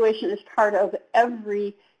cancer evaluation is part of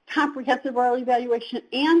every comprehensive oral evaluation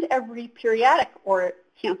and every periodic oral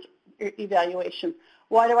cancer evaluation.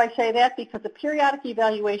 Why do I say that? Because the periodic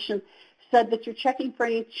evaluation said that you're checking for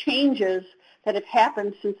any changes that have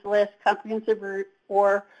happened since the last comprehensive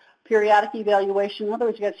or periodic evaluation. In other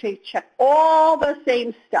words, you got to check all the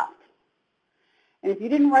same stuff. And if you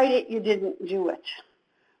didn't write it, you didn't do it.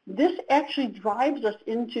 This actually drives us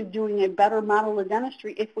into doing a better model of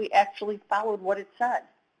dentistry if we actually followed what it said.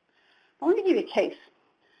 Well, let me give you a case.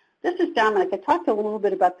 This is Dominic. I talked a little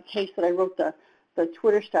bit about the case that I wrote the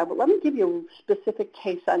Twitter style, but let me give you a specific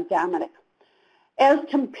case on Dominic. As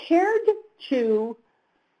compared to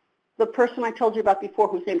the person I told you about before,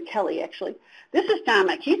 whose name is Kelly, actually, this is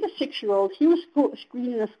Dominic. He's a 6-year-old. He was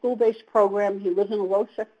screened in a school-based program. He lives in a low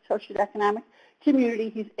socioeconomic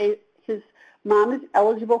community. His mom is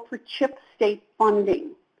eligible for CHIP state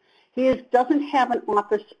funding. He doesn't have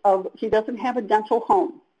he doesn't have a dental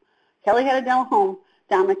home. Kelly had a dental home.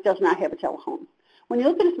 Dominic does not have a dental home. When you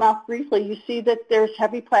look at his mouth briefly, you see that there's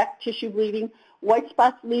heavy plaque tissue bleeding, white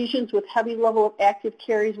spots lesions with heavy level of active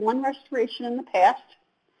caries, 1 restoration in the past.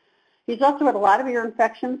 He's also had a lot of ear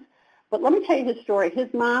infections. But let me tell you his story.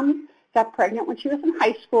 His mom got pregnant when she was in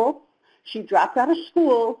high school. She dropped out of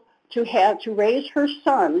school to raise her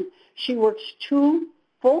son. She works 2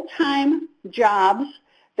 full-time jobs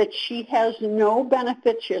that she has no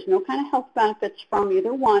benefits. She has no kind of health benefits from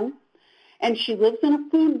either one. And she lives in a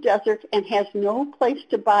food desert and has no place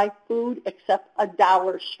to buy food except a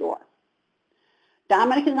dollar store.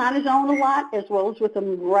 Dominic is on his own a lot, as well as with a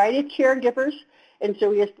variety of caregivers, and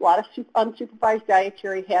so he has a lot of unsupervised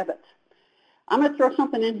dietary habits. I'm going to throw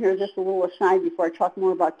something in here, just a little aside before I talk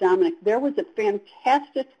more about Dominic. There was a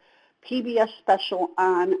fantastic PBS special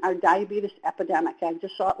on our diabetes epidemic. I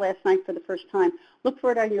just saw it last night for the first time. Look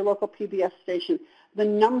for it on your local PBS station. The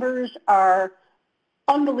numbers are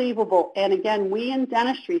unbelievable. And again, we in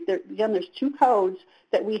dentistry, there's 2 codes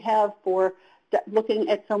that we have for looking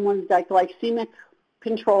at someone's glycemic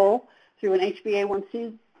control through an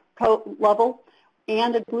HbA1c level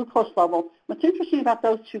and a glucose level. What's interesting about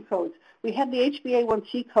those 2 codes, we had the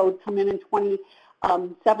HbA1c code come in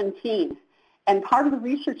 2017. And part of the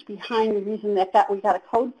research behind the reason that we got a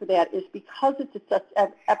code for that is because it's at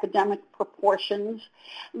such epidemic proportions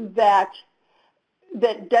that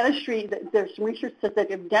dentistry, there's some research that says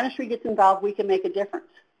that if dentistry gets involved, we can make a difference.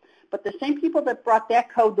 But the same people that brought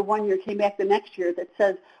that code the one year came back the next year that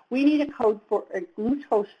says we need a code for a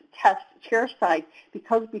glucose test chairside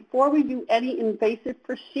because before we do any invasive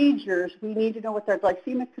procedures, we need to know what their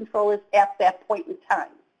glycemic control is at that point in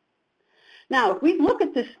time. Now, if we look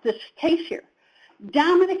at this case here,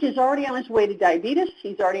 Dominic is already on his way to diabetes.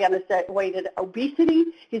 He's already on his way to obesity.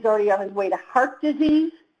 He's already on his way to heart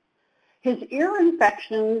disease. His ear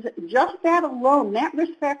infections, just that alone, that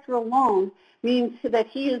risk factor alone, means that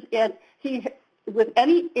with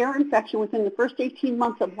any ear infection within the first 18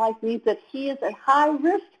 months of life means that he is at high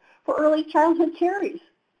risk for early childhood caries.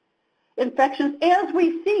 Infections, as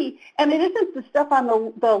we see, and it isn't the stuff on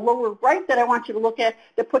the lower right that I want you to look at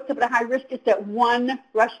that puts them at high risk, it's that one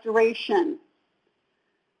restoration.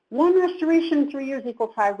 One restoration in 3 years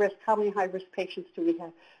equals high risk. How many high-risk patients do we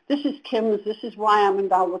have? This is Kim's. This is why I'm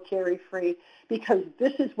involved with Carie-Free, because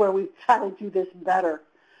this is where we've got to do this better.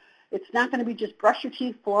 It's not going to be just brush your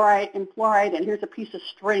teeth, fluoride, and here's a piece of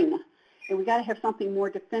string. And we've got to have something more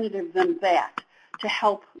definitive than that to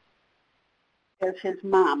help as his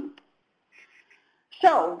mom.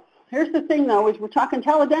 So here's the thing, though, is we're talking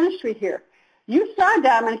teledentistry here. You saw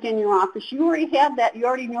Dominic in your office. You already have that. You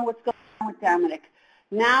already know what's going on with Dominic.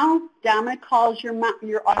 Now, Dominic calls your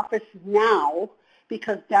office now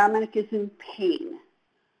because Dominic is in pain.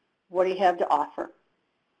 What do you have to offer?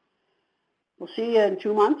 We'll see you in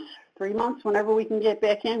 2 months, 3 months, whenever we can get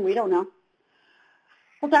back in. We don't know.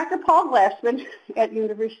 Well, Dr. Paul Glassman at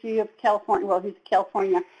University of California, well, he's in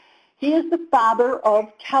California. He is the father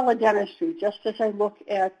of teledentistry. Just as I look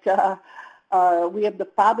at, we have the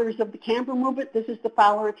fathers of the Canberra movement. This is the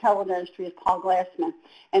father of teledentistry, is Paul Glassman.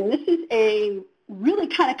 And this is a really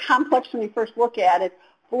kind of complex, when you first look at it,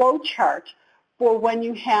 flow chart for when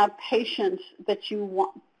you have patients that you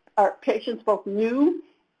want, or patients both new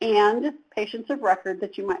and patients of record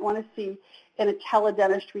that you might want to see in a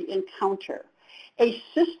teledentistry encounter. A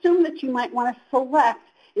system that you might want to select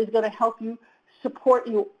is going to help you support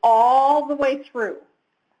you all the way through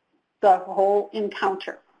the whole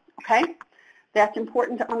encounter, okay? That's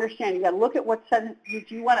important to understand. You've got to look at what set,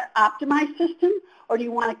 do you want an optimized system or do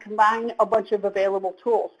you want to combine a bunch of available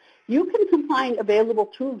tools? You can combine available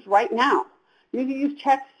tools right now. You can use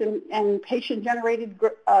text and patient-generated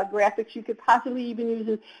graphics. You could possibly even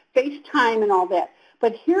use FaceTime and all that.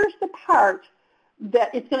 But here's the part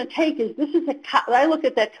that it's going to take is this is I look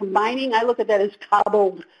at that combining, I look at that as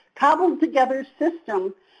cobbled together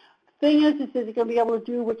system. Thing is it's going to be able to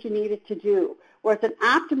do what you need it to do. Whereas an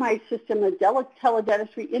optimized system, a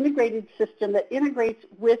teledentistry integrated system that integrates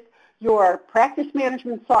with your practice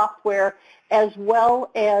management software as well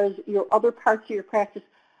as your other parts of your practice.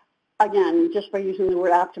 Again, just by using the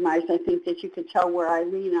word optimized, I think that you can tell where I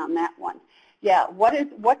lean on that one. Yeah, what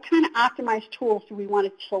kind of optimized tools do we want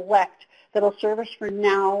to select that will serve us for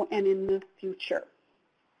now and in the future?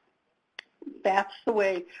 That's the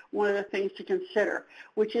way, one of the things to consider,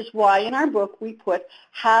 which is why in our book we put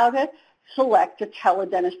how to select a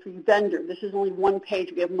teledentistry vendor. This is only one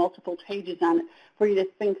page. We have multiple pages on it for you to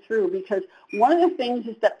think through, because one of the things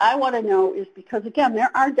is that I want to know is, because again, there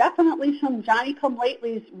are definitely some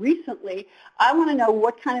Johnny-come-latelys recently. I want to know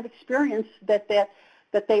what kind of experience that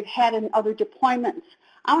they've had in other deployments.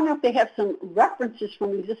 I want to know if they have some references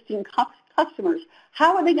from existing customers.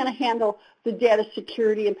 How are they going to handle the data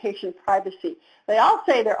security and patient privacy? They all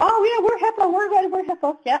say they're, oh, yeah, we're HIPAA, we're ready, we're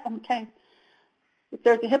HIPAA. Yeah, okay. If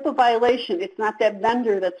there's a HIPAA violation, it's not that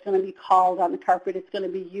vendor that's going to be called on the carpet. It's going to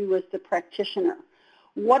be you as the practitioner.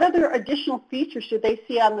 What other additional features do they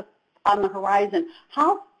see on the horizon?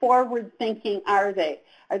 How forward-thinking are they?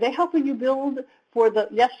 Are they helping you build for the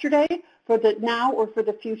yesterday, for the now, or for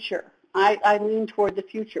the future? I lean toward the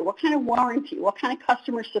future. What kind of warranty? What kind of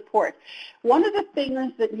customer support? One of the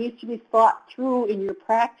things that needs to be thought through in your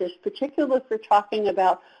practice, particularly if we're talking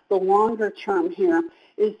about the longer term here,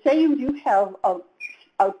 is say you have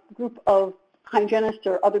a group of hygienists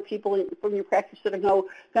or other people from your practice that are going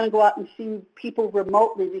to go out and see people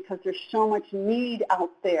remotely because there's so much need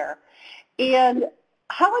out there. And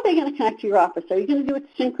how are they going to connect to your office? Are you going to do it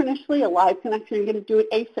synchronously, a live connection? Or are you going to do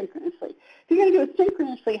it asynchronously? If you're going to do it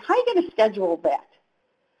synchronously, how are you going to schedule that?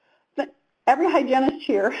 But every hygienist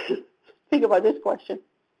here, think about this question.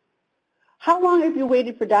 How long have you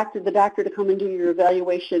waited for the doctor to come and do your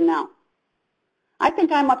evaluation now? I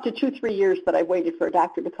think I'm up to 2-3 years that I've waited for a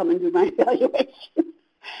doctor to come and do my evaluation.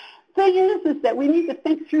 Thing is that we need to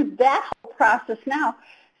think through that whole process now.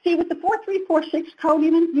 See, with the 4346 code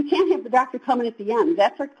even, you can't have the doctor come in at the end.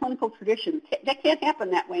 That's our clinical tradition. That can't happen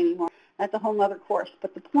that way anymore. That's a whole other course.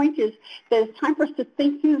 But the point is that it's time for us to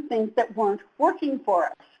think through things that weren't working for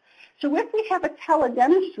us. So if we have a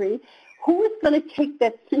teledentistry, who is going to take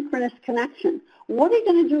that synchronous connection? What are you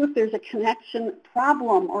going to do if there's a connection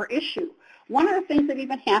problem or issue? One of the things that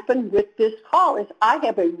even happened with this call is I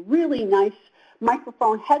have a really nice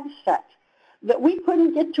microphone headset that we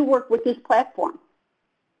couldn't get to work with this platform.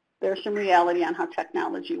 There's some reality on how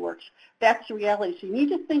technology works. That's the reality. So you need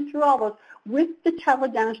to think through all those with the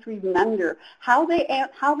teledentistry vendor, how they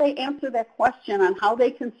answer that question on how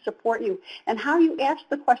they can support you and how you ask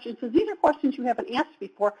the questions, because these are questions you haven't asked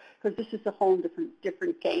before, because this is a whole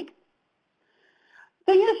different game.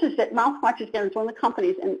 The thing is that Mouthwatch, again, is one of the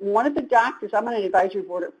companies, and one of the doctors, I'm on an advisory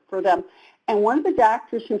board for them, and one of the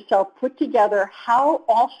doctors himself put together how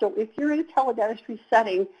also, if you're in a teledentistry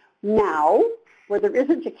setting now, where there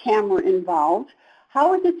isn't a camera involved,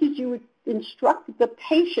 how is it that you would instruct the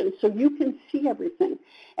patient so you can see everything?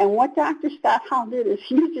 And what Dr. Scott Hall did is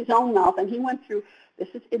he used his own mouth, and he went through, this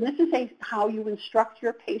is how you instruct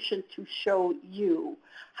your patient to show you,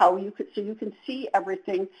 so you can see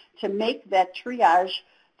everything to make that triage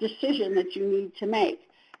decision that you need to make.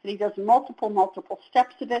 And he does multiple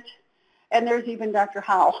steps of it. And there's even Dr.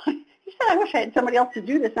 Howell. He said, I wish I had somebody else to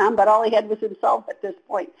do this on, but all he had was himself at this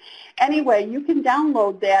point. Anyway, you can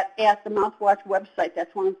download that at the Mouthwatch website.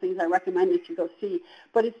 That's one of the things I recommend that you go see.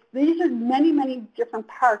 But these are many different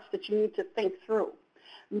parts that you need to think through.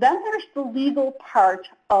 Then there's the legal part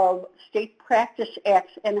of state practice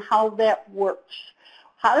acts and how that works.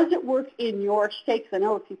 How does it work in your state? Because I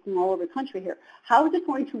know people from all over the country here. How is it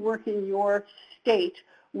going to work in your state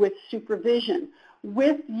with supervision,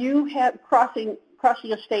 with you crossing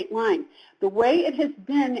a state line? The way it has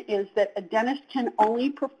been is that a dentist can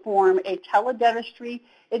only perform a teledentistry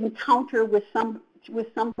encounter with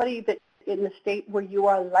somebody that in the state where you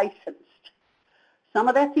are licensed. Some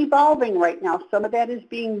of that's evolving right now. Some of that is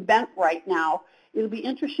being bent right now. It'll be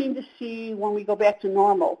interesting to see when we go back to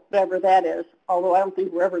normal, whatever that is, although I don't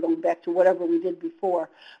think we're ever going back to whatever we did before.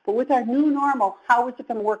 But with our new normal, how is it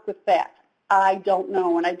going to work with that? I don't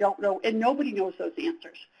know, and I don't know, and nobody knows those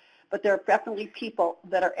answers. But there are definitely people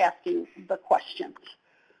that are asking the questions.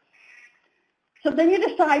 So then you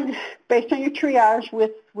decide, based on your triage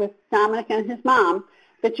with Dominic and his mom,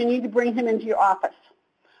 that you need to bring him into your office.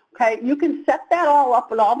 Okay, you can set that all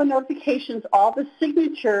up with all the notifications, all the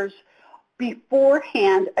signatures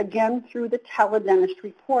beforehand, again, through the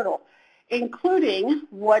teledentistry portal, including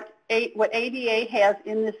what ADA has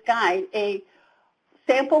in this guide, a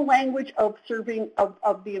sample language of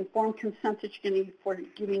the informed consent that you're going to need for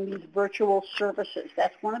giving these virtual services.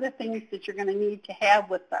 That's one of the things that you're going to need to have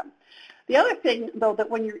with them. The other thing, though, that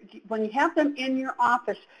when you have them in your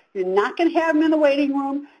office, you're not going to have them in the waiting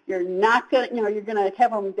room. You're not going to, you're going to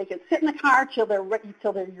have them. They can sit in the car till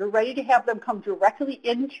you're ready to have them come directly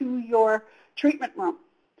into your treatment room.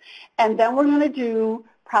 And then we're going to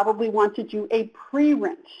probably want to do a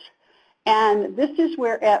pre-rinse. And this is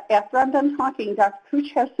where, after I'm done talking, Dr.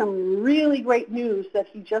 Cooch has some really great news that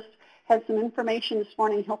he just had some information this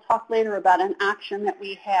morning. He'll talk later about an action that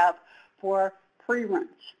we have for pre-rinse.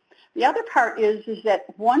 The other part is that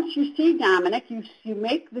once you see Dominic, you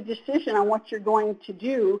make the decision on what you're going to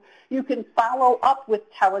do. You can follow up with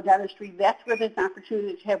teledentistry. That's where there's an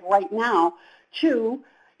opportunity to have right now. Two,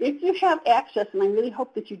 if you have access, and I really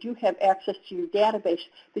hope that you do have access to your database,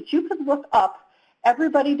 that you could look up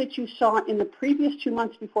everybody that you saw in the previous 2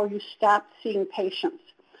 months before you stopped seeing patients.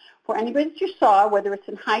 For anybody that you saw, whether it's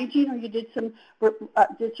in hygiene or you did some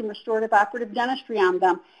restorative operative dentistry on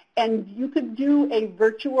them, and you could do a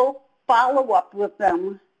virtual follow-up with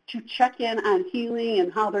them to check in on healing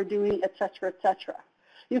and how they're doing, et cetera, et cetera.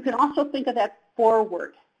 You can also think of that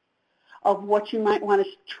forward of what you might want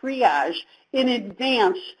to triage in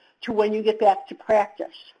advance to when you get back to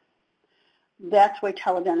practice. That's why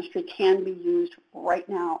teledentistry can be used right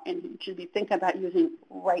now, and you should be thinking about using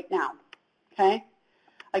right now, okay?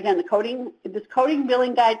 Again, this coding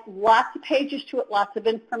billing guide, lots of pages to it, lots of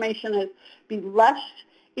information. Be less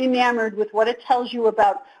enamored with what it tells you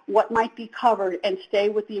about what might be covered and stay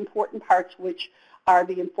with the important parts, which are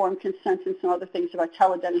the informed consent and some other things about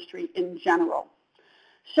teledentistry in general.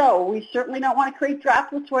 So we certainly don't want to create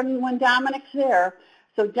droplets when Dominic's there.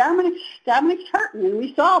 So Dominic's hurting, and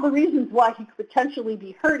we saw the reasons why he could potentially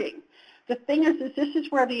be hurting. The thing is this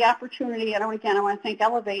is where the opportunity, and again, I want to thank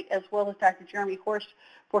Elevate as well as Dr. Jeremy Horst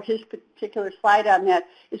for his particular slide on that,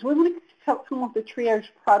 is we want to come up with a triage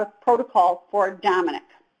protocol for Dominic.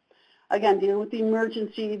 Again, dealing with the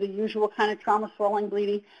emergency, the usual kind of trauma, swelling,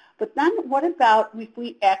 bleeding. But then what about if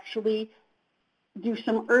we actually do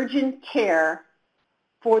some urgent care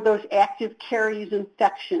for those active caries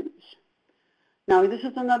infections? Now, this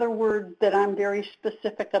is another word that I'm very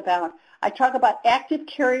specific about. I talk about active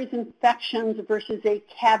caries infections versus a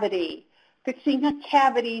cavity. Fixing a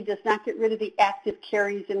cavity does not get rid of the active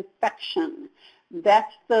caries infection.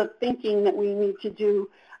 That's the thinking that we need to do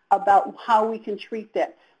about how we can treat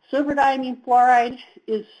that. Silver diamine fluoride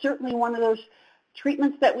is certainly one of those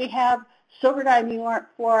treatments that we have. Silver diamine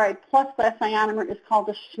fluoride plus glass ionomer is called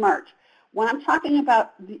a SMART. When I'm talking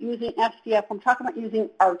about using SDF, I'm talking about using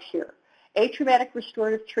ART here, atraumatic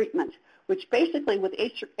restorative treatment, which basically with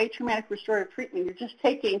atraumatic restorative treatment, you're just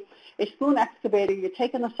taking a spoon excavator, you're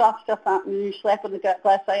taking the soft stuff out, and you're slapping the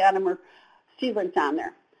glass ionomer sealant on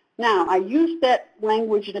there. Now, I use that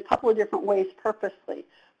language in a couple of different ways purposely.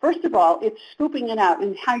 First of all, it's scooping it out.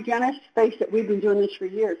 And hygienists face it. We've been doing this for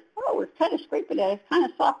years. Oh, we're kind of scraping it. It's kind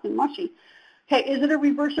of soft and mushy. Okay, is it a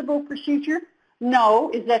reversible procedure? No.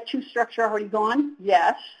 Is that tooth structure already gone?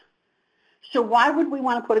 Yes. So why would we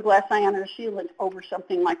want to put a glass ionomer sealant over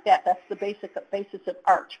something like that? That's the basis of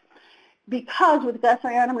ART. Because with glass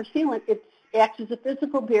ionomer sealant, it acts as a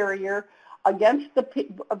physical barrier against the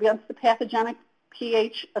pathogenic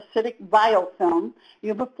pH acidic biofilm. You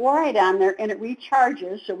have a fluoride on there and it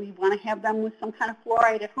recharges, so we want to have them with some kind of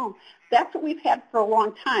fluoride at home. That's what we've had for a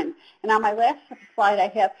long time. And on my last slide I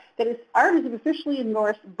have that ART is officially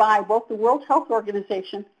endorsed by both the World Health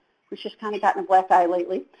Organization, which has kind of gotten a black eye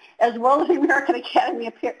lately, as well as the American Academy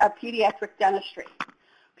of Pediatric Dentistry.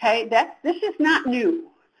 Okay, this is not new.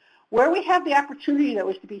 Where we have the opportunity, though,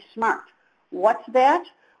 is to be smart. What's that?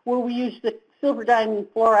 Well, we use the silver diamine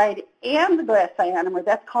fluoride and the glass ionomer.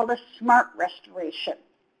 That's called a smart restoration.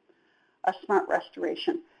 A smart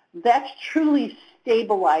restoration. That's truly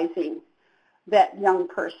stabilizing that young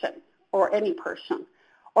person or any person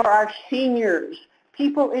or our seniors,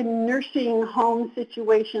 people in nursing home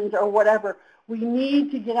situations or whatever. We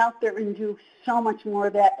need to get out there and do so much more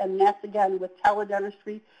of that, and that's, again, with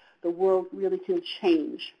teledentistry, the world really can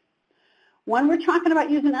change. When we're talking about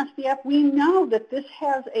using SDF, we know that this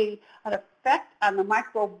has an effect on the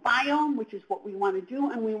microbiome, which is what we want to do,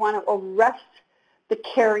 and we want to arrest the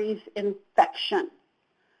caries infection.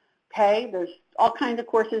 Okay, there's all kinds of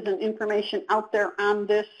courses and information out there on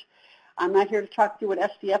this. I'm not here to talk to you an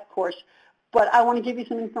SDF course, but I want to give you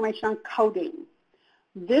some information on coding.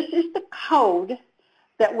 This is the code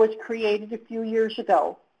that was created a few years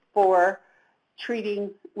ago for treating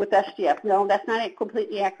with SDF. No, that's not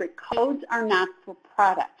completely accurate. Codes are not for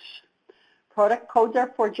products. Product codes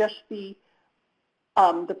are for just the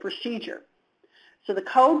procedure. So the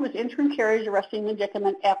code was interim caries arresting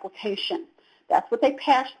medicament application. That's what they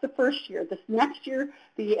passed the first year. This next year,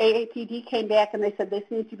 the AAPD came back and they said this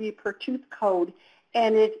needs to be a per tooth code,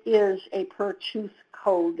 and it is a per tooth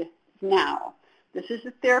code now. This is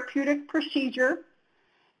a therapeutic procedure,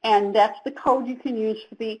 and that's the code you can use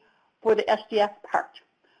for the SDF part.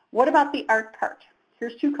 What about the ART part?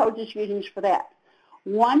 Here's two codes that you can use for that.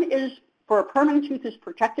 One is for a permanent tooth is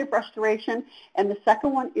protective restoration, and the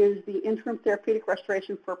second one is the interim therapeutic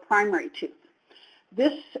restoration for primary tooth. The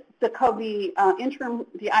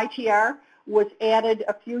ITR was added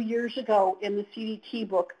a few years ago in the CDT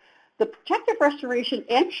book. The protective restoration,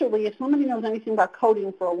 actually, if somebody knows anything about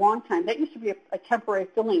coding for a long time, that used to be a temporary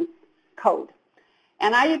filling code.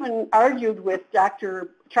 And I even argued with Dr.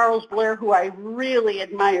 Charles Blair, who I really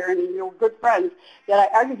admire, and we're good friends, that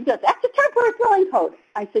I argued, he goes, that's a temporary filling code.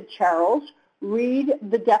 I said, Charles, read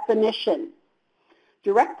the definition.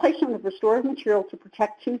 Direct placement of restorative material to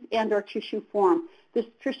protect tooth and or tissue form. This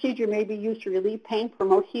procedure may be used to relieve pain,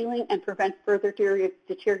 promote healing, and prevent further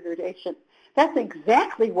deterioration. That's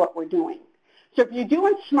exactly what we're doing. So if you're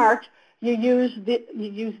doing SMART, you use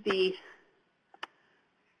the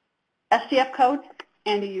SCF code,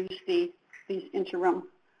 and you use these interim,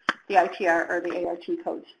 the ITR or the ART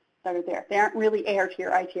codes that are there. They aren't really ART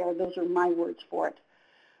or ITR. Those are my words for it.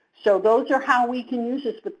 So those are how we can use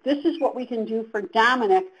this. But this is what we can do for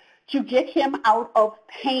Dominic to get him out of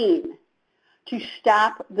pain, to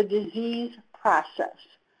stop the disease process.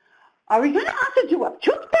 Are we going to have to do a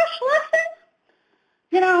toothbrush lesson?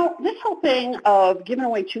 You know, this whole thing of giving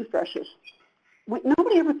away toothbrushes,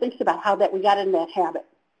 nobody ever thinks about how that we got in that habit.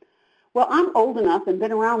 Well, I'm old enough and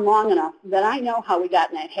been around long enough that I know how we got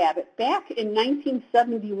in that habit. Back in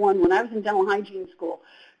 1971, when I was in dental hygiene school,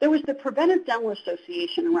 there was the Preventive Dental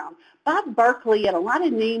Association around. Bob Barkley had a lot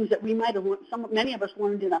of names that we might have, many of us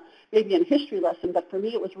learned in maybe in a history lesson, but for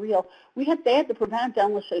me it was real. They had the Preventive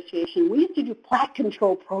Dental Association. We used to do plaque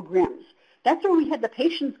control programs. That's where we had the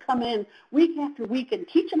patients come in week after week and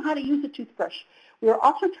teach them how to use a toothbrush. We were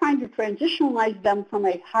also trying to transitionalize them from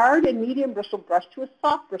a hard and medium bristled brush to a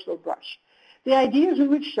soft bristled brush. The idea is we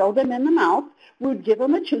would show them in the mouth, we would give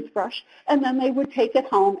them a toothbrush, and then they would take it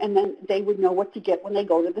home, and then they would know what to get when they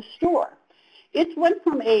go to the store. It went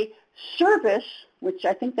from a service, which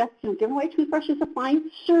I think that's, giving away toothbrushes is a fine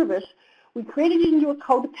service, we created it into a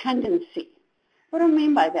codependency. What do I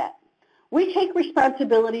mean by that? We take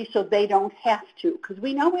responsibility so they don't have to, because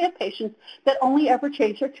we know we have patients that only ever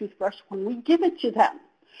change their toothbrush when we give it to them.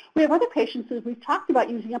 We have other patients, as we've talked about,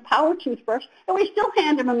 using a power toothbrush, and we still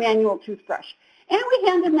hand them a manual toothbrush. And we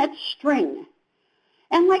hand them that string.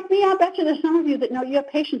 And like me, I bet you there's some of you that know you have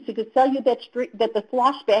patients who could sell you that the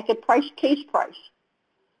floss back at case price.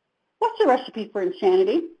 What's the recipe for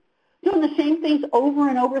insanity? Doing the same things over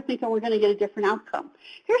and over thinking we're going to get a different outcome.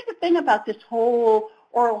 Here's the thing about this whole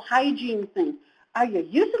oral hygiene thing. Are you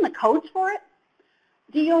using the codes for it?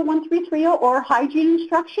 DO 1330 oral hygiene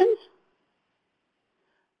instructions?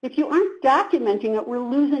 If you aren't documenting it, we're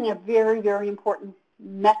losing a very, very important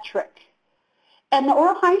metric. And the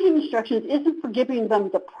oral hygiene instructions isn't for giving them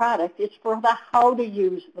the product, it's for the how to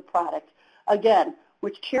use the product. Again,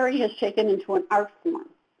 which Carrie has taken into an art form.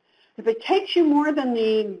 If it takes you more than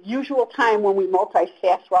the usual time when we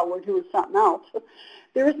multitask while we're doing something else,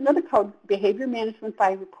 there is another code, Behavior Management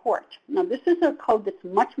by Report. Now, this is a code that's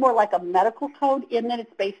much more like a medical code in that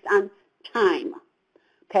it's based on time.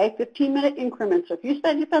 Okay, 15-minute increments. So if you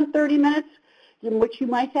spend 30 minutes, in which you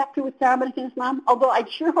might have to with Dominic and his mom, although I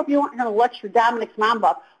sure hope you aren't going to lecture Dominic's mom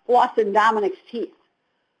about flossing Dominic's teeth.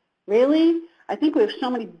 Really? I think we have so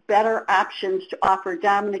many better options to offer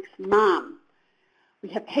Dominic's mom. We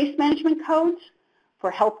have case management codes for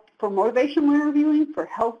health, for motivational interviewing, for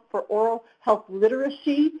health, for oral health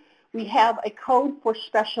literacy. We have a code for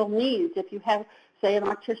special needs. If you have, say, an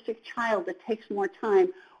autistic child that takes more time,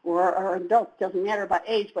 or adult, doesn't matter about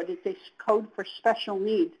age, but it's a code for special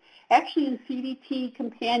needs. Actually, in CDT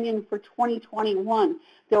Companion for 2021,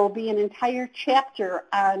 there will be an entire chapter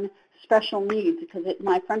on special needs because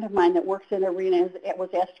my friend of mine that works in the arena was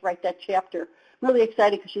asked to write that chapter. I'm really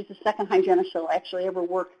excited because she's the second hygienist she'll actually ever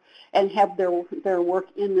work and have their work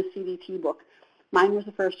in the CDT book. Mine was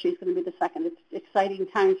the first. She's going to be the second. It's exciting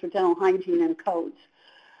times for dental hygiene and codes.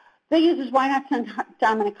 The thing is why not send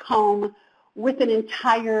Dominic home with an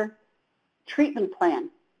entire treatment plan?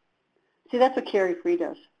 See, that's what Carrie Free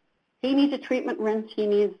does. He needs a treatment rinse. He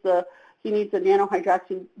needs the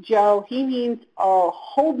nanohydroxy gel. He needs a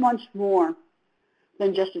whole bunch more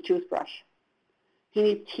than just a toothbrush. He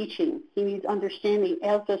needs teaching. He needs understanding,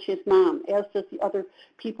 as does his mom, as does the other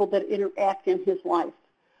people that interact in his life.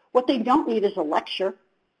 What they don't need is a lecture.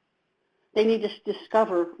 They need to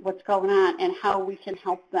discover what's going on and how we can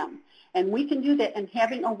help them. And we can do that, and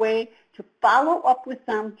having a way to follow up with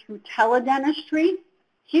them through teledentistry,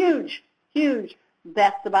 huge, huge.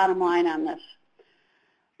 That's the bottom line on this.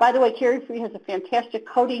 By the way, Carrie Free has a fantastic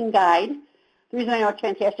coding guide. The reason I know it's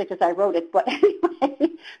fantastic is I wrote it, but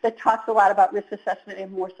anyway, that talks a lot about risk assessment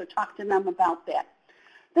and more, so talk to them about that.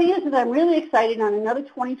 The thing is I'm really excited on another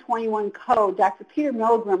 2021 code. Dr. Peter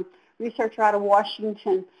Milgram, researcher out of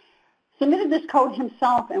Washington, submitted this code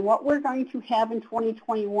himself, and what we're going to have in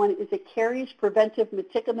 2021 is a caries preventive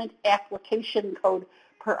medicament application code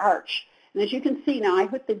per arch. And as you can see now, I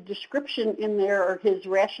put the description in there, or his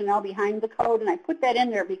rationale behind the code, and I put that in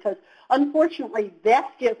there because, unfortunately,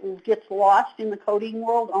 that gets lost in the coding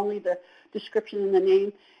world, only the description and the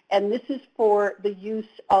name. And this is for the use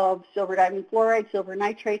of silver diamond fluoride, silver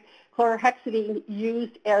nitrate, chlorhexidine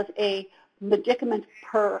used as a medicament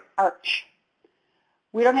per arch.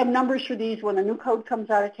 We don't have numbers for these. When a new code comes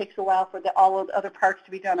out, it takes a while for all of the other parts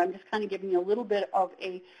to be done. I'm just kind of giving you a little bit of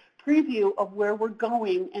a preview of where we're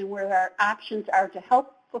going and where our options are to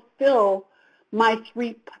help fulfill my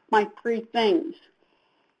three things: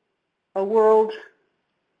 a world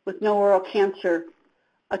with no oral cancer,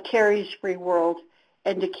 a caries-free world,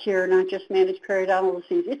 and to cure, not just manage periodontal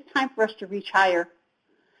disease. It's time for us to reach higher.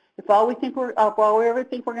 If all we ever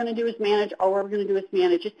think we're going to do is manage, all we're going to do is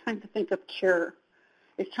manage. It's time to think of cure.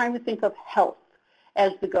 It's time to think of health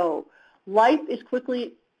as the goal. Life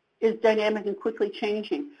is dynamic and quickly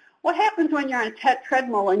changing. What happens when you're on a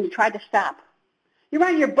treadmill and you try to stop? You're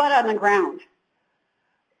on your butt on the ground.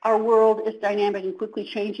 Our world is dynamic and quickly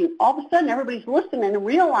changing. All of a sudden, everybody's listening and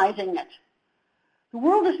realizing it. The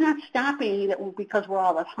world is not stopping because we're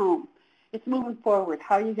all at home. It's moving forward.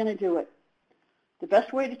 How are you going to do it? The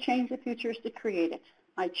best way to change the future is to create it.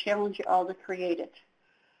 I challenge you all to create it.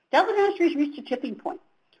 Teledentistry has reached a tipping point.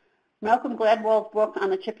 Malcolm Gladwell's book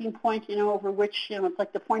on the tipping point, over which, it's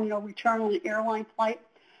like the point of no return on an airline flight.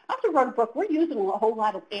 I also wrote a book. We're using a whole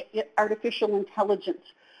lot of artificial intelligence.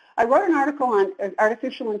 I wrote an article on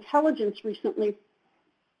artificial intelligence recently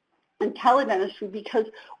in teledentistry because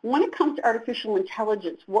when it comes to artificial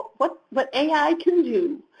intelligence, what AI can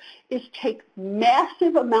do is take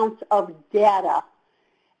massive amounts of data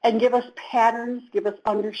and give us patterns, give us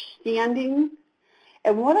understanding.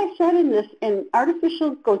 And what I said in this, and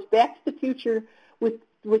artificial goes back to the future with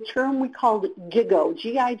a term we called GIGO,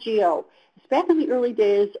 G-I-G-O. It's back in the early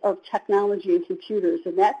days of technology and computers,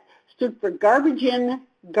 and that stood for garbage in,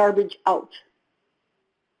 garbage out.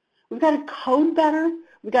 We've got to code better.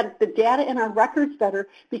 We've got the data in our records better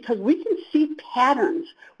because we can see patterns.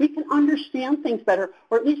 We can understand things better,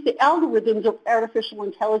 or at least the algorithms of artificial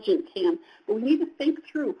intelligence can. But we need to think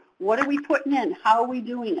through, what are we putting in? How are we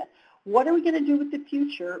doing it? What are we going to do with the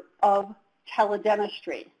future of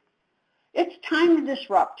teledentistry? It's time to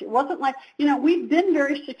disrupt. It wasn't like, we've been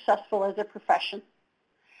very successful as a profession.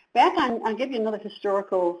 I'll give you another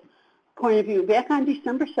historical point of view. Back on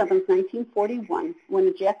December 7th, 1941, when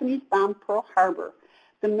the Japanese bombed Pearl Harbor,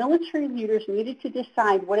 the military leaders needed to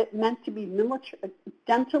decide what it meant to be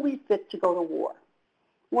dentally fit to go to war.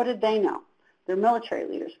 What did they know? They're military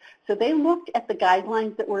leaders. So they looked at the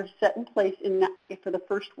guidelines that were set in place for the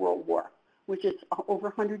First World War, which is over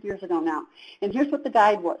 100 years ago now. And here's what the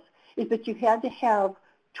guide was, is that you had to have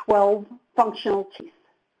 12 functional teeth.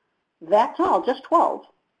 That's all, just 12.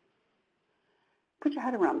 Put your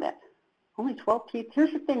head around that. Only 12 teeth.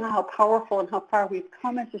 Here's the thing, how powerful and how far we've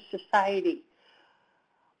come as a society.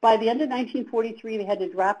 By the end of 1943, they had to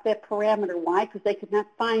drop that parameter. Why? Because they could not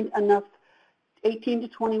find enough 18 to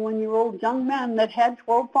 21-year-old young men that had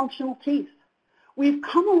 12 functional teeth. We've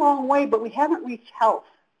come a long way, but we haven't reached health.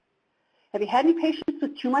 Have you had any patients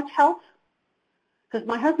with too much health? Because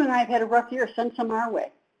my husband and I have had a rough year. Send some our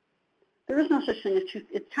way. There is no such thing as truth.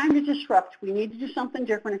 It's time to disrupt. We need to do something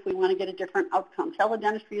different if we want to get a different outcome.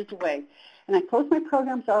 Teledentistry is the way. And I close my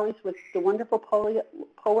programs always with the wonderful poet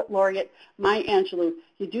laureate, Maya Angelou.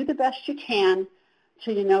 You do the best you can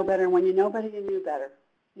till you know better. And when you know better, you do better.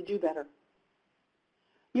 You do better.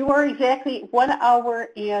 You are exactly 1 hour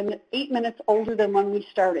and 8 minutes older than when we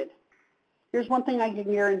started. Here's one thing I can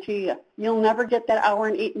guarantee you. You'll never get that hour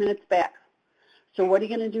and 8 minutes back. So what are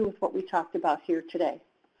you going to do with what we talked about here today?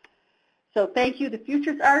 So thank you. The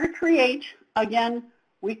futures are to create. Again,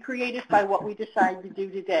 we create it by what we decide to do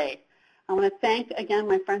today. I want to thank, again,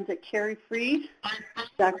 my friends at Carrie Freed,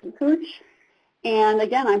 Dr. Cooch, and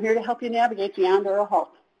again, I'm here to help you navigate beyond oral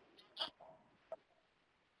health.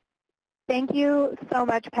 Thank you so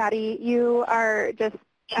much, Patti. You are just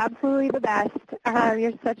absolutely the best.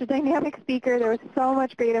 You're such a dynamic speaker. There was so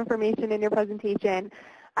much great information in your presentation.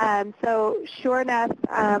 So sure enough,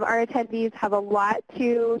 our attendees have a lot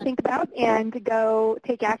to think about and to go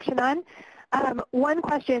take action on. One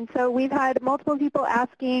question, so we've had multiple people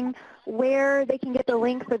asking where they can get the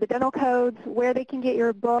link for the dental codes, where they can get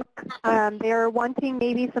your book. They're wanting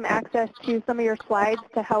maybe some access to some of your slides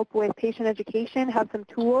to help with patient education, have some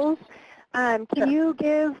tools. Can you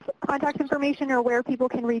give contact information or where people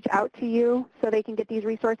can reach out to you so they can get these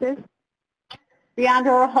resources?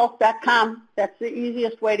 BeyondOralHealth.com. That's the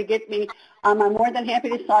easiest way to get me. I'm more than happy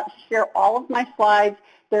to share all of my slides.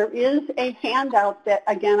 There is a handout that,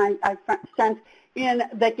 again, I sent in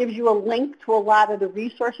that gives you a link to a lot of the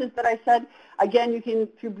resources that I said. Again, you can,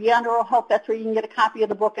 through Beyond Oral Health, that's where you can get a copy of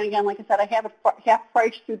the book. And again, like I said, I have it half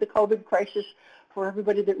price through the COVID crisis for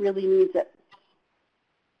everybody that really needs it.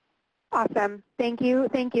 Awesome. Thank you.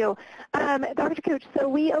 Thank you. Dr. Cooch, so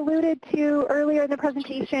we alluded to earlier in the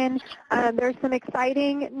presentation, there's some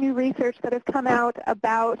exciting new research that has come out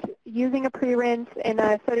about using a pre-rinse in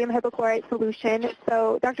a sodium hypochlorite solution.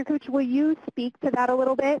 So Dr. Cooch, will you speak to that a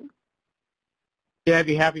little bit? Yeah, I'd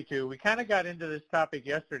be happy to. We kind of got into this topic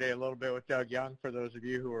yesterday a little bit with Doug Young, for those of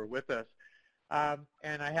you who were with us.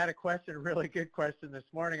 And I had a question, a really good question this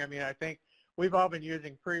morning. I mean, I think we've all been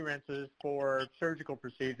using pre-rinses for surgical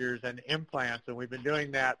procedures and implants, and we've been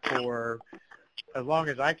doing that for as long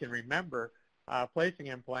as I can remember, placing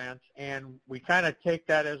implants, and we kind of take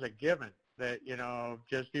that as a given that, you know,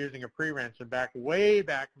 just using a pre-rinse. And way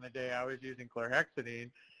back in the day, I was using chlorhexidine.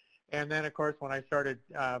 And then, of course, when I started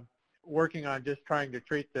working on just trying to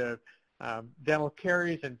treat the dental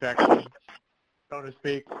caries infection, so to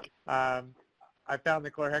speak, I found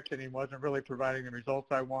the chlorhexidine wasn't really providing the results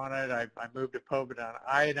I wanted. I moved to povidone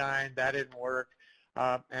iodine. That didn't work.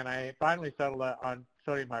 And I finally settled on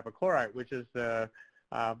sodium hypochlorite, which is the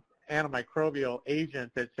antimicrobial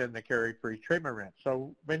agent that's in the carie-free treatment rinse.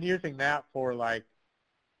 So I've been using that for like,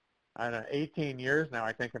 I don't know, 18 years now,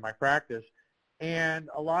 I think, in my practice. And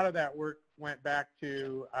a lot of that work went back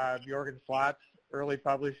to Jorgen Slott's early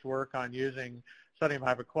published work on using sodium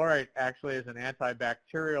hypochlorite actually as an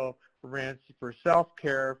antibacterial rinse for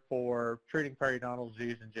self-care for treating periodontal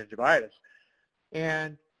disease and gingivitis.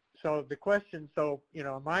 And so the question, you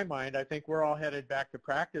know, in my mind, I think we're all headed back to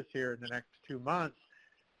practice here in the next 2 months,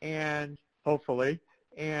 and hopefully.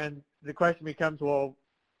 And the question becomes, well,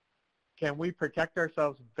 can we protect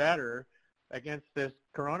ourselves better against this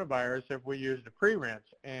coronavirus if we used a pre-rinse?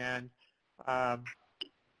 And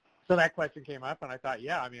so that question came up, and I thought,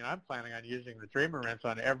 yeah, I mean, I'm planning on using the treatment rinse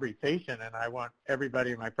on every patient, and I want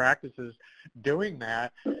everybody in my practices doing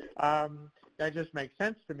that. That just makes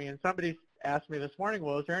sense to me. And somebody asked me this morning,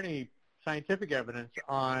 well, is there any scientific evidence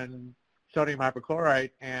on sodium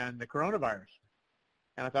hypochlorite and the coronavirus?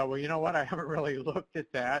 And I thought, well, you know what, I haven't really looked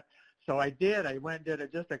at that. So I did. I went and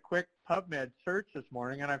did just a quick PubMed search this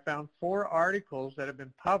morning, and I found 4 articles that have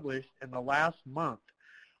been published in the last month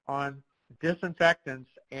on disinfectants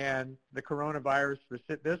and the coronavirus,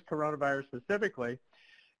 this coronavirus specifically.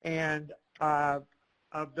 And of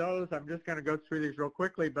those, I'm just going to go through these real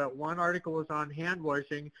quickly, but one article was on hand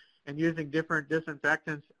washing and using different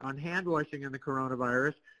disinfectants on hand washing in the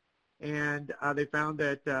coronavirus. And they found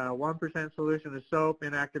that 1% solution of soap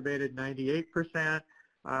inactivated 98%,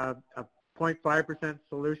 a 0.5%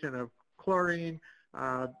 solution of chlorine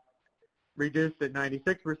reduced at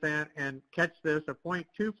 96%, and catch this, a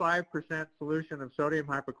 0.25% solution of sodium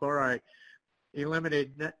hypochlorite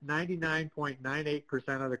eliminated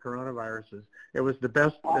 99.98% of the coronaviruses. It was the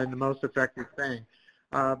best and the most effective thing.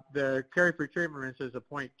 The carie-free treatment rinse is a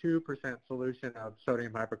 0.2% solution of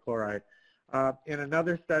sodium hypochlorite. In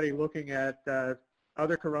another study looking at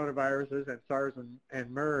other coronaviruses and SARS and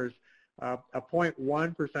MERS, a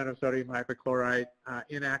 0.1% of sodium hypochlorite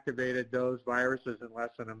inactivated those viruses in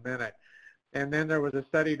less than a minute. And then there was a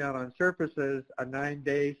study done on surfaces, a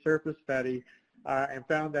 9-day surface study, and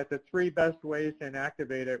found that the 3 best ways to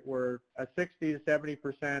inactivate it were a 60 to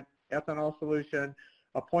 70% ethanol solution,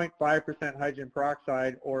 a 0.5% hydrogen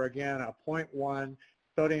peroxide, or again, a 0.1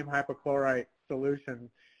 sodium hypochlorite solution,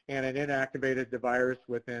 and it inactivated the virus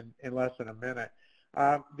in less than a minute.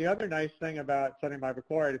 The other nice thing about sodium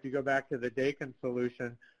hypochlorite, if you go back to the DiGangi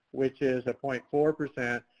solution, which is a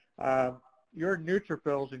 0.4%, your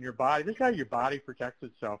neutrophils in your body, this is how your body protects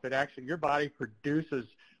itself. It actually, your body produces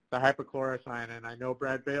the hypochlorocyanine, and I know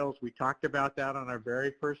Brad Bales, we talked about that on our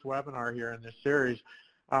very first webinar here in this series.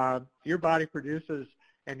 Your body produces,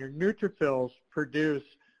 and your neutrophils produce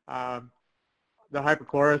the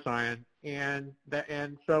hypochlorocyanine, and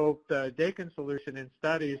so the DiGangi solution in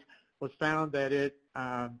studies was found that it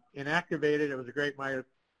inactivated, it was a great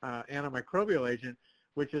antimicrobial agent,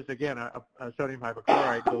 which is, again, a sodium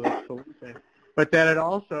hypochlorite solution, but that it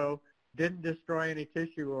also didn't destroy any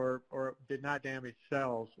tissue or did not damage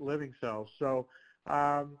cells, living cells. So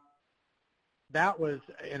that was,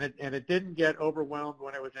 and it didn't get overwhelmed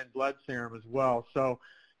when it was in blood serum as well. So,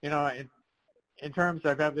 you know, in terms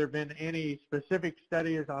of have there been any specific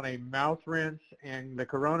studies on a mouth rinse and the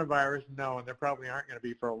coronavirus? No, and there probably aren't going to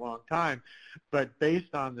be for a long time. But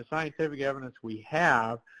based on the scientific evidence we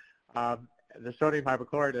have, the sodium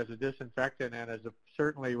hypochlorite as a disinfectant and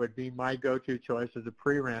certainly would be my go-to choice as a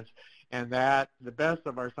pre-rinse, and that the best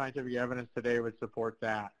of our scientific evidence today would support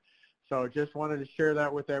that. So just wanted to share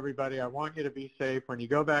that with everybody. I want you to be safe. When you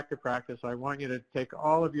go back to practice, I want you to take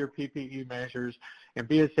all of your PPE measures and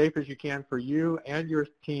be as safe as you can for you and your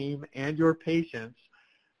team and your patients.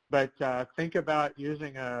 But think about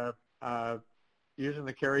using using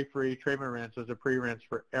the carie-free treatment rinse as a pre-rinse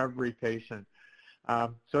for every patient.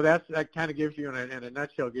 So that kind of gives you, in a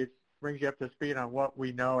nutshell, brings you up to speed on what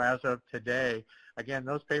we know as of today. Again,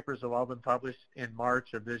 those papers have all been published in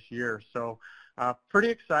March of this year. So pretty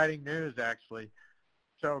exciting news, actually.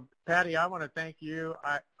 So, Patti, I want to thank you.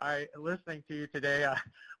 Listening to you today,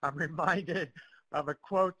 I'm reminded of a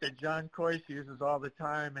quote that John Coyce uses all the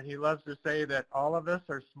time, and he loves to say that all of us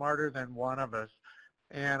are smarter than one of us.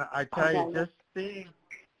 And I tell you, just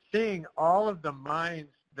seeing all of the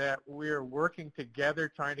minds that we're working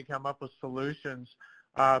together trying to come up with solutions,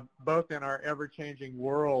 both in our ever-changing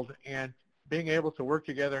world, and being able to work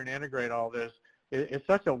together and integrate all this, it's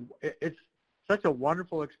such a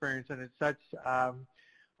wonderful experience, and it's such,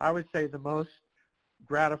 I would say, the most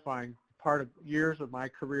gratifying part of years of my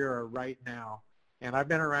career are right now. And I've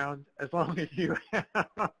been around as long as you have.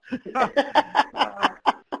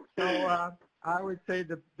 So I would say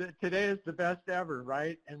today is the best ever,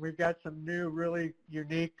 right? And we've got some new, really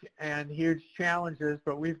unique and huge challenges,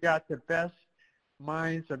 but we've got the best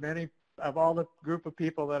minds of all the group of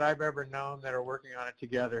people that I've ever known that are working on it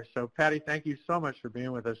together. So, Patti, thank you so much for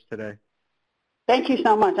being with us today. Thank you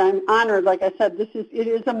so much. I'm honored. Like I said, it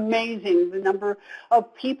is amazing, the number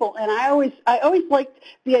of people. And I always liked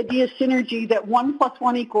the idea of synergy, that 1 +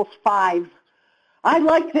 1 = 5. I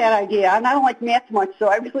like that idea, and I don't like math much, so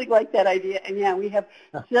I really like that idea. And yeah, we have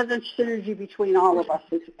such synergy between all of us.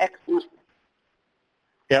 It's excellent.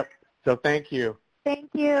 Yep. So thank you. Thank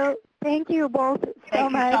you. Thank you both so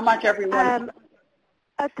much. Thank you so much, everyone.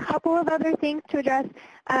 A couple of other things to address.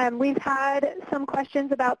 We've had some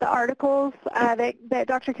questions about the articles that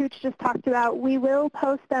Dr. Cooch just talked about. We will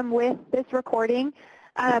post them with this recording.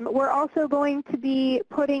 We're also going to be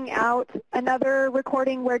putting out another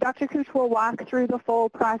recording where Dr. Cooch will walk through the full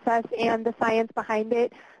process and the science behind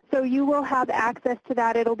it. So you will have access to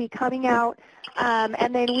that. It'll be coming out.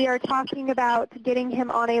 And then we are talking about getting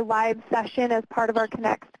him on a live session as part of our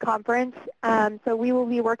CONNEXT conference. So we will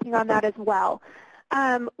be working on that as well.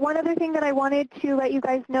 One other thing that I wanted to let you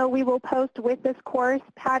guys know, we will post with this course.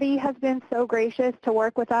 Patti has been so gracious to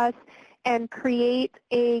work with us and create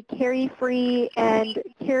a carry-free and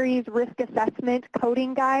Carrie's risk assessment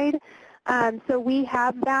coding guide. So we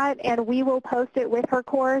have that, and we will post it with her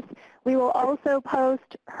course. We will also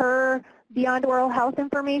post her Beyond Oral Health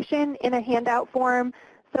information in a handout form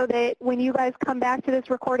so that when you guys come back to this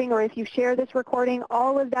recording, or if you share this recording,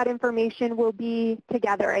 all of that information will be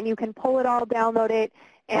together, and you can pull it all, download it,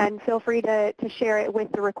 and feel free to share it with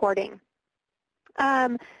the recording.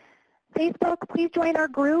 Facebook, please join our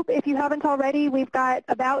group if you haven't already. We've got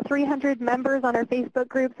about 300 members on our Facebook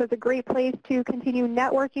group, so it's a great place to continue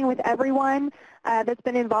networking with everyone that's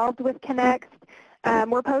been involved with CONNEXT.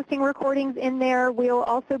 We're posting recordings in there. We'll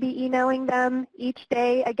also be emailing them each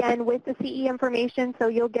day, again, with the CE information, so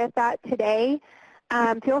you'll get that today.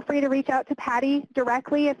 Feel free to reach out to Patti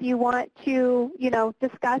directly if you want to,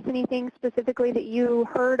 discuss anything specifically that you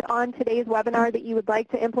heard on today's webinar that you would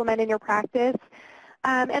like to implement in your practice.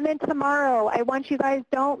 And then tomorrow, I want you guys,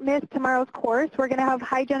 don't miss tomorrow's course. We're going to have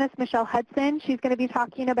hygienist Michelle Hudson. She's going to be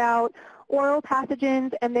talking about oral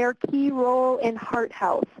pathogens and their key role in heart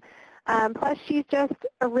health. Plus, she's just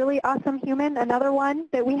a really awesome human, another one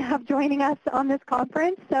that we have joining us on this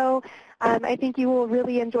conference. So I think you will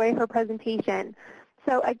really enjoy her presentation.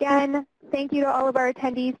 So again, thank you to all of our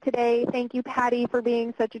attendees today. Thank you, Patti, for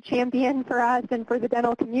being such a champion for us and for the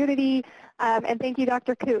dental community. And thank you,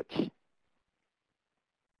 Dr. Cooch.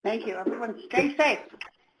 Thank you. Everyone stay safe.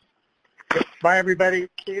 Bye, everybody.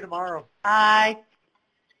 See you tomorrow. Bye.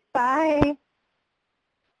 Bye.